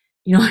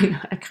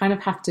 I kind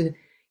of have to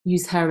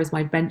use her as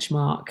my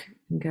benchmark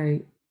and go,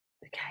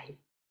 okay,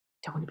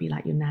 don't want to be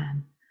like your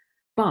nan.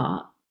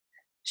 But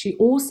she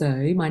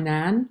also, my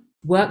nan,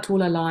 worked all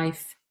her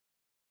life,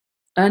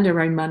 earned her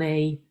own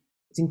money,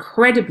 is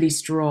incredibly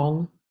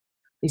strong,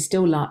 is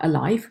still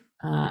alive,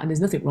 and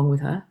there's nothing wrong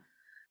with her,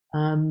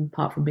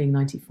 apart from being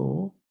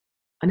 94,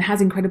 and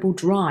has incredible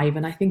drive.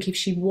 And I think if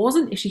she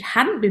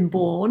hadn't been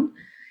born,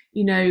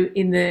 in the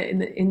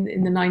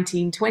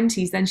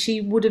 1920s, then she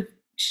would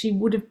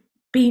have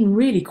been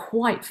really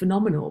quite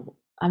phenomenal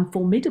and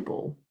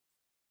formidable.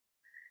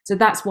 So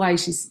that's why I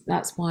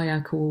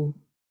call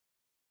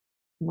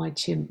my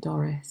chimp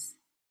Doris.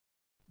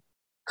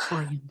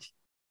 Brilliant.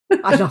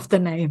 I love the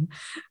name.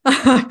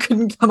 I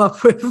couldn't come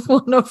up with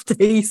one of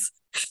these.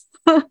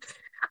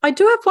 I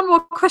do have one more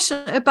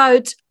question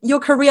about your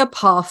career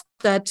path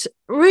that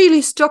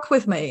really stuck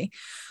with me,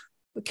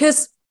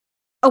 because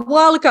a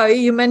while ago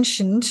you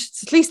mentioned,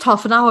 at least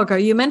half an hour ago,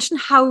 you mentioned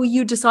how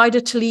you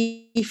decided to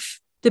leave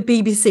the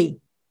BBC.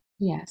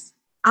 Yes.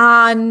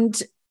 And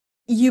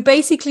you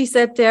basically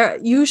said there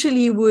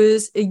usually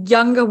was a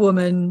younger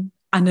woman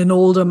and an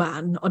older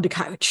man on the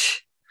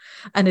couch.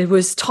 And it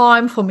was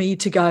time for me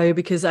to go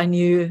because I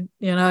knew,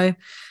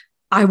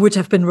 I would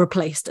have been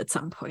replaced at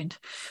some point.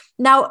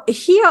 Now,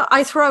 here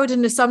I throw out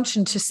an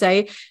assumption to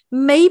say,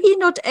 maybe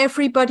not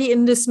everybody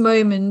in this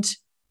moment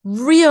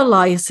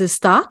realizes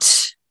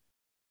that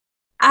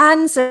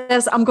and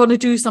says, I'm going to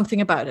do something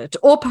about it.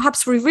 Or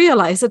perhaps we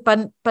realize it,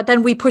 but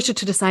then we push it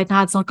to the side.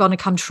 Now it's not going to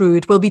come true.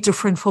 It will be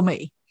different for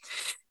me.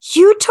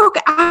 You took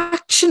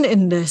action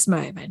in this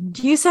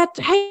moment. You said,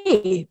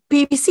 hey,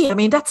 BBC, I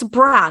mean, that's a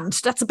brand.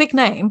 That's a big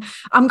name.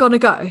 I'm going to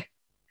go.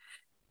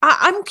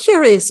 I'm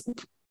curious,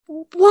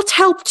 what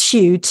helped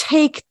you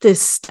take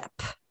this step?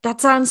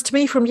 That sounds to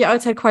me from the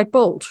outside quite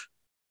bold.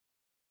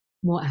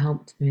 What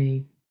helped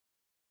me?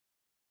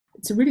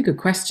 It's a really good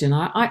question.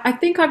 I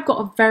think I've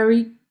got a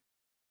very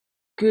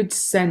good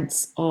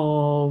sense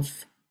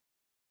of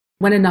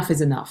when enough is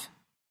enough.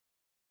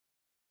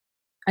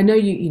 I know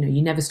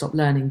you never stop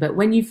learning, but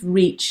when you've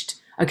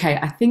reached, okay,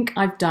 I think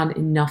I've done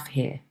enough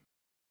here.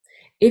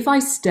 If I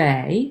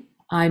stay,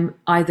 I'm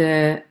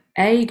either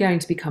going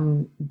to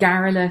become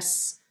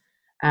garrulous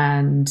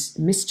and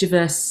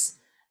mischievous,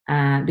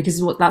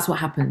 because that's what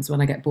happens when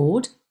I get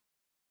bored.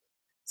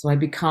 So I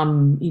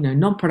become,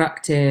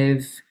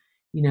 non-productive.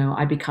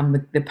 I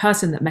become the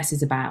person that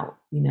messes about,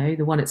 the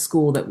one at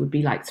school that would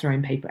be like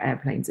throwing paper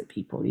airplanes at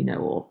people,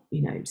 or,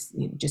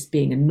 just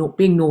being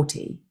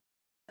naughty.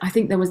 I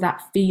think there was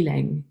that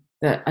feeling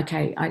that,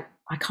 okay, I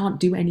can't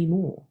do any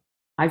more.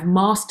 I've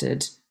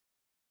mastered,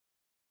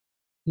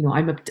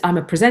 I'm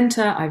a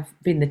presenter. I've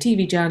been the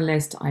TV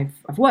journalist. I've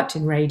worked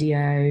in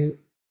radio.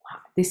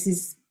 This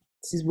is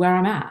where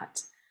I'm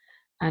at.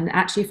 And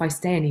actually, if I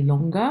stay any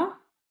longer,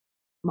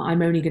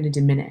 I'm only going to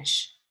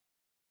diminish.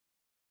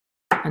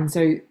 And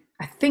so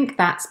I think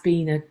that's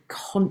been a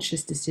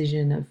conscious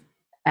decision of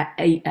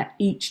at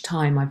each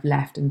time I've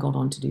left and gone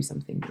on to do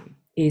something new,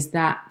 is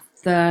that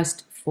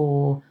thirst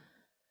for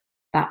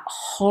that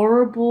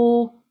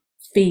horrible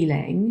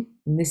feeling,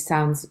 and this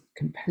sounds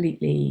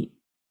completely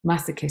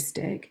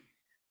masochistic,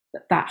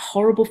 but that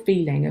horrible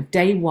feeling of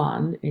day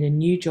one in a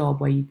new job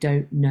where you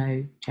don't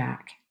know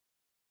Jack.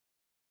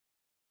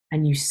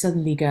 And you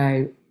suddenly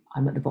go,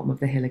 I'm at the bottom of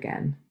the hill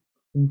again.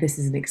 And this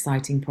is an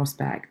exciting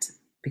prospect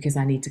because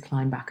I need to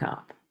climb back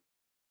up.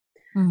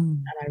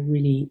 And I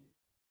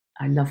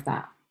love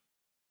that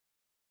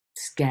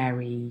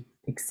scary,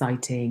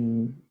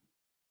 exciting,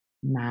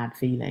 mad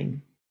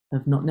feeling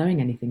of not knowing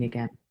anything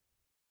again.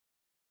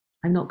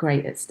 I'm not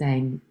great at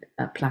staying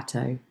at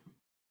plateau.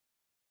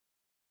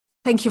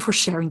 Thank you for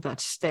sharing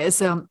that.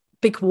 There's a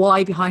big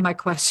why behind my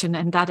question,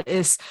 and that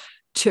is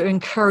to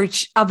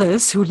encourage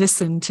others who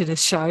listen to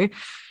this show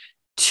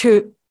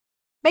to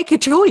make a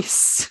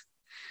choice,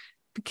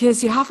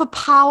 because you have a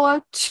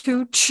power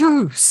to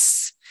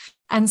choose.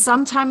 And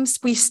sometimes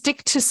we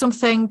stick to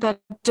something that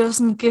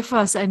doesn't give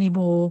us any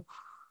more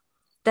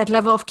that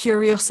level of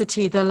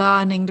curiosity, the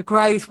learning, the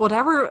growth,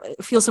 whatever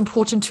feels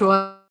important to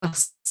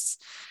us.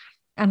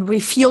 And we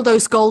feel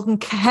those golden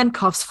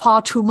handcuffs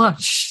far too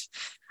much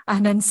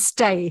and then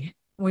stay.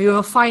 We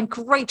will find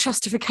great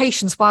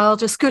justifications while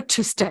it is good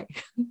to stay.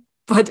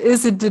 But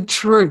is it the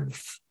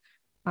truth?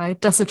 Right?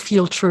 Does it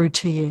feel true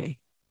to you?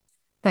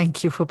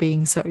 Thank you for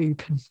being so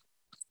open.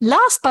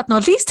 Last but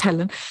not least,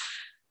 Helen,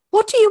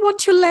 what do you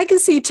want your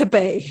legacy to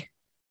be?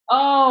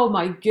 Oh,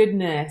 my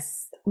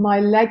goodness.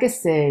 My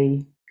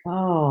legacy.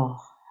 Oh.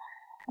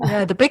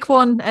 Yeah, the big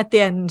one at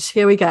the end.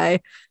 Here we go.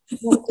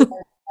 What do I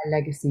want my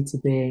legacy to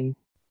be?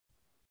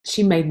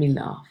 She made me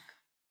laugh.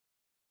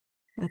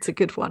 That's a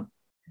good one.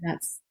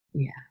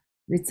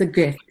 It's a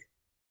gift.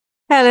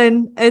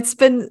 Helen, it's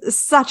been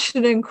such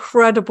an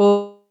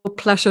incredible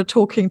pleasure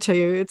talking to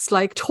you. It's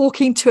like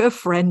talking to a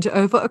friend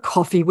over a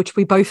coffee, which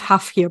we both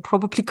have here,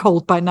 probably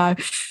cold by now.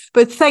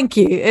 But thank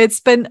you. It's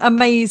been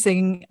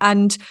amazing.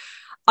 And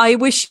I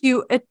wish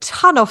you a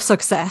ton of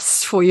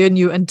success for your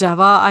new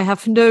endeavor. I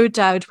have no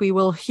doubt we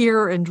will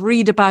hear and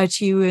read about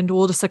you and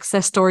all the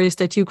success stories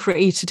that you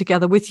created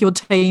together with your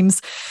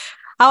teams.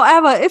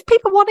 However, if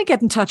people want to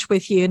get in touch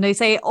with you and they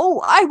say,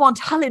 oh, I want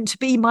Helen to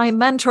be my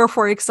mentor,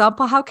 for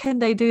example, how can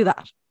they do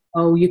that?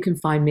 Oh, you can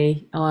find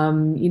me.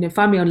 Find me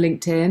on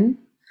LinkedIn.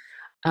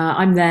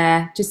 I'm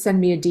there. Just send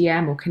me a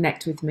DM or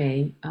connect with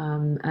me.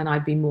 And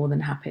I'd be more than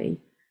happy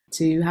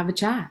to have a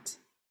chat.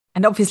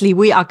 And obviously,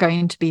 we are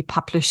going to be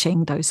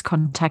publishing those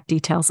contact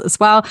details as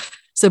well.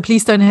 So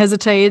please don't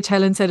hesitate.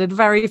 Helen said it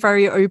very,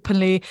 very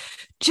openly.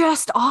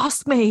 Just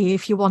ask me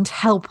if you want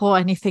help or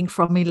anything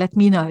from me. Let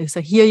me know.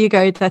 So here you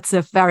go. That's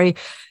a very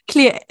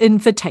clear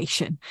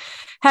invitation.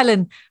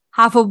 Helen,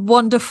 have a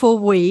wonderful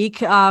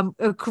week, a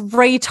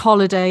great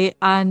holiday,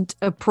 and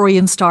a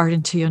brilliant start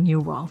into your new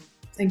role.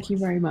 Thank you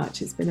very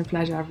much. It's been a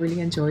pleasure. I've really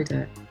enjoyed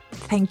it.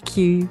 Thank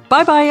you.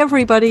 Bye-bye,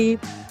 everybody.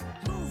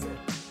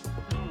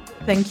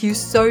 Thank you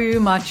so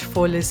much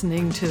for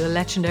listening to the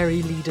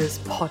Legendary Leaders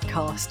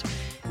podcast.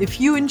 If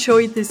you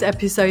enjoyed this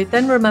episode,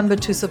 then remember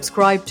to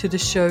subscribe to the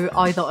show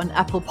either on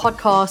Apple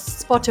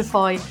Podcasts,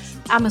 Spotify,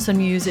 Amazon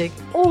Music,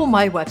 or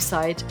my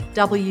website,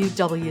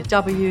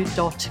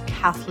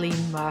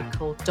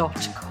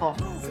 www.kathleenmerkel.com.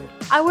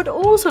 I would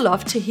also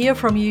love to hear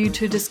from you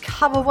to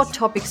discover what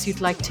topics you'd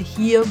like to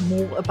hear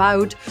more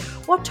about,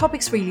 what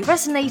topics really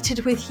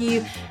resonated with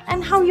you,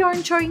 and how you're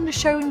enjoying the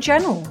show in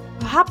general.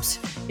 Perhaps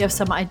you have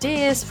some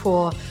ideas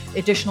for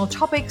additional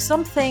topics,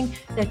 something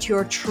that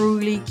you're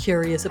truly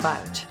curious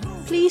about.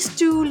 Please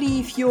do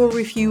leave your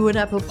review on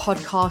Apple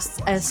Podcasts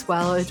as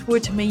well. It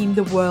would mean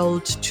the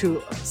world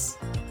to us.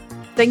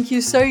 Thank you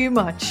so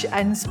much,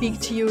 and speak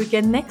to you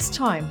again next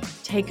time.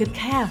 Take good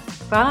care.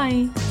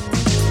 Bye.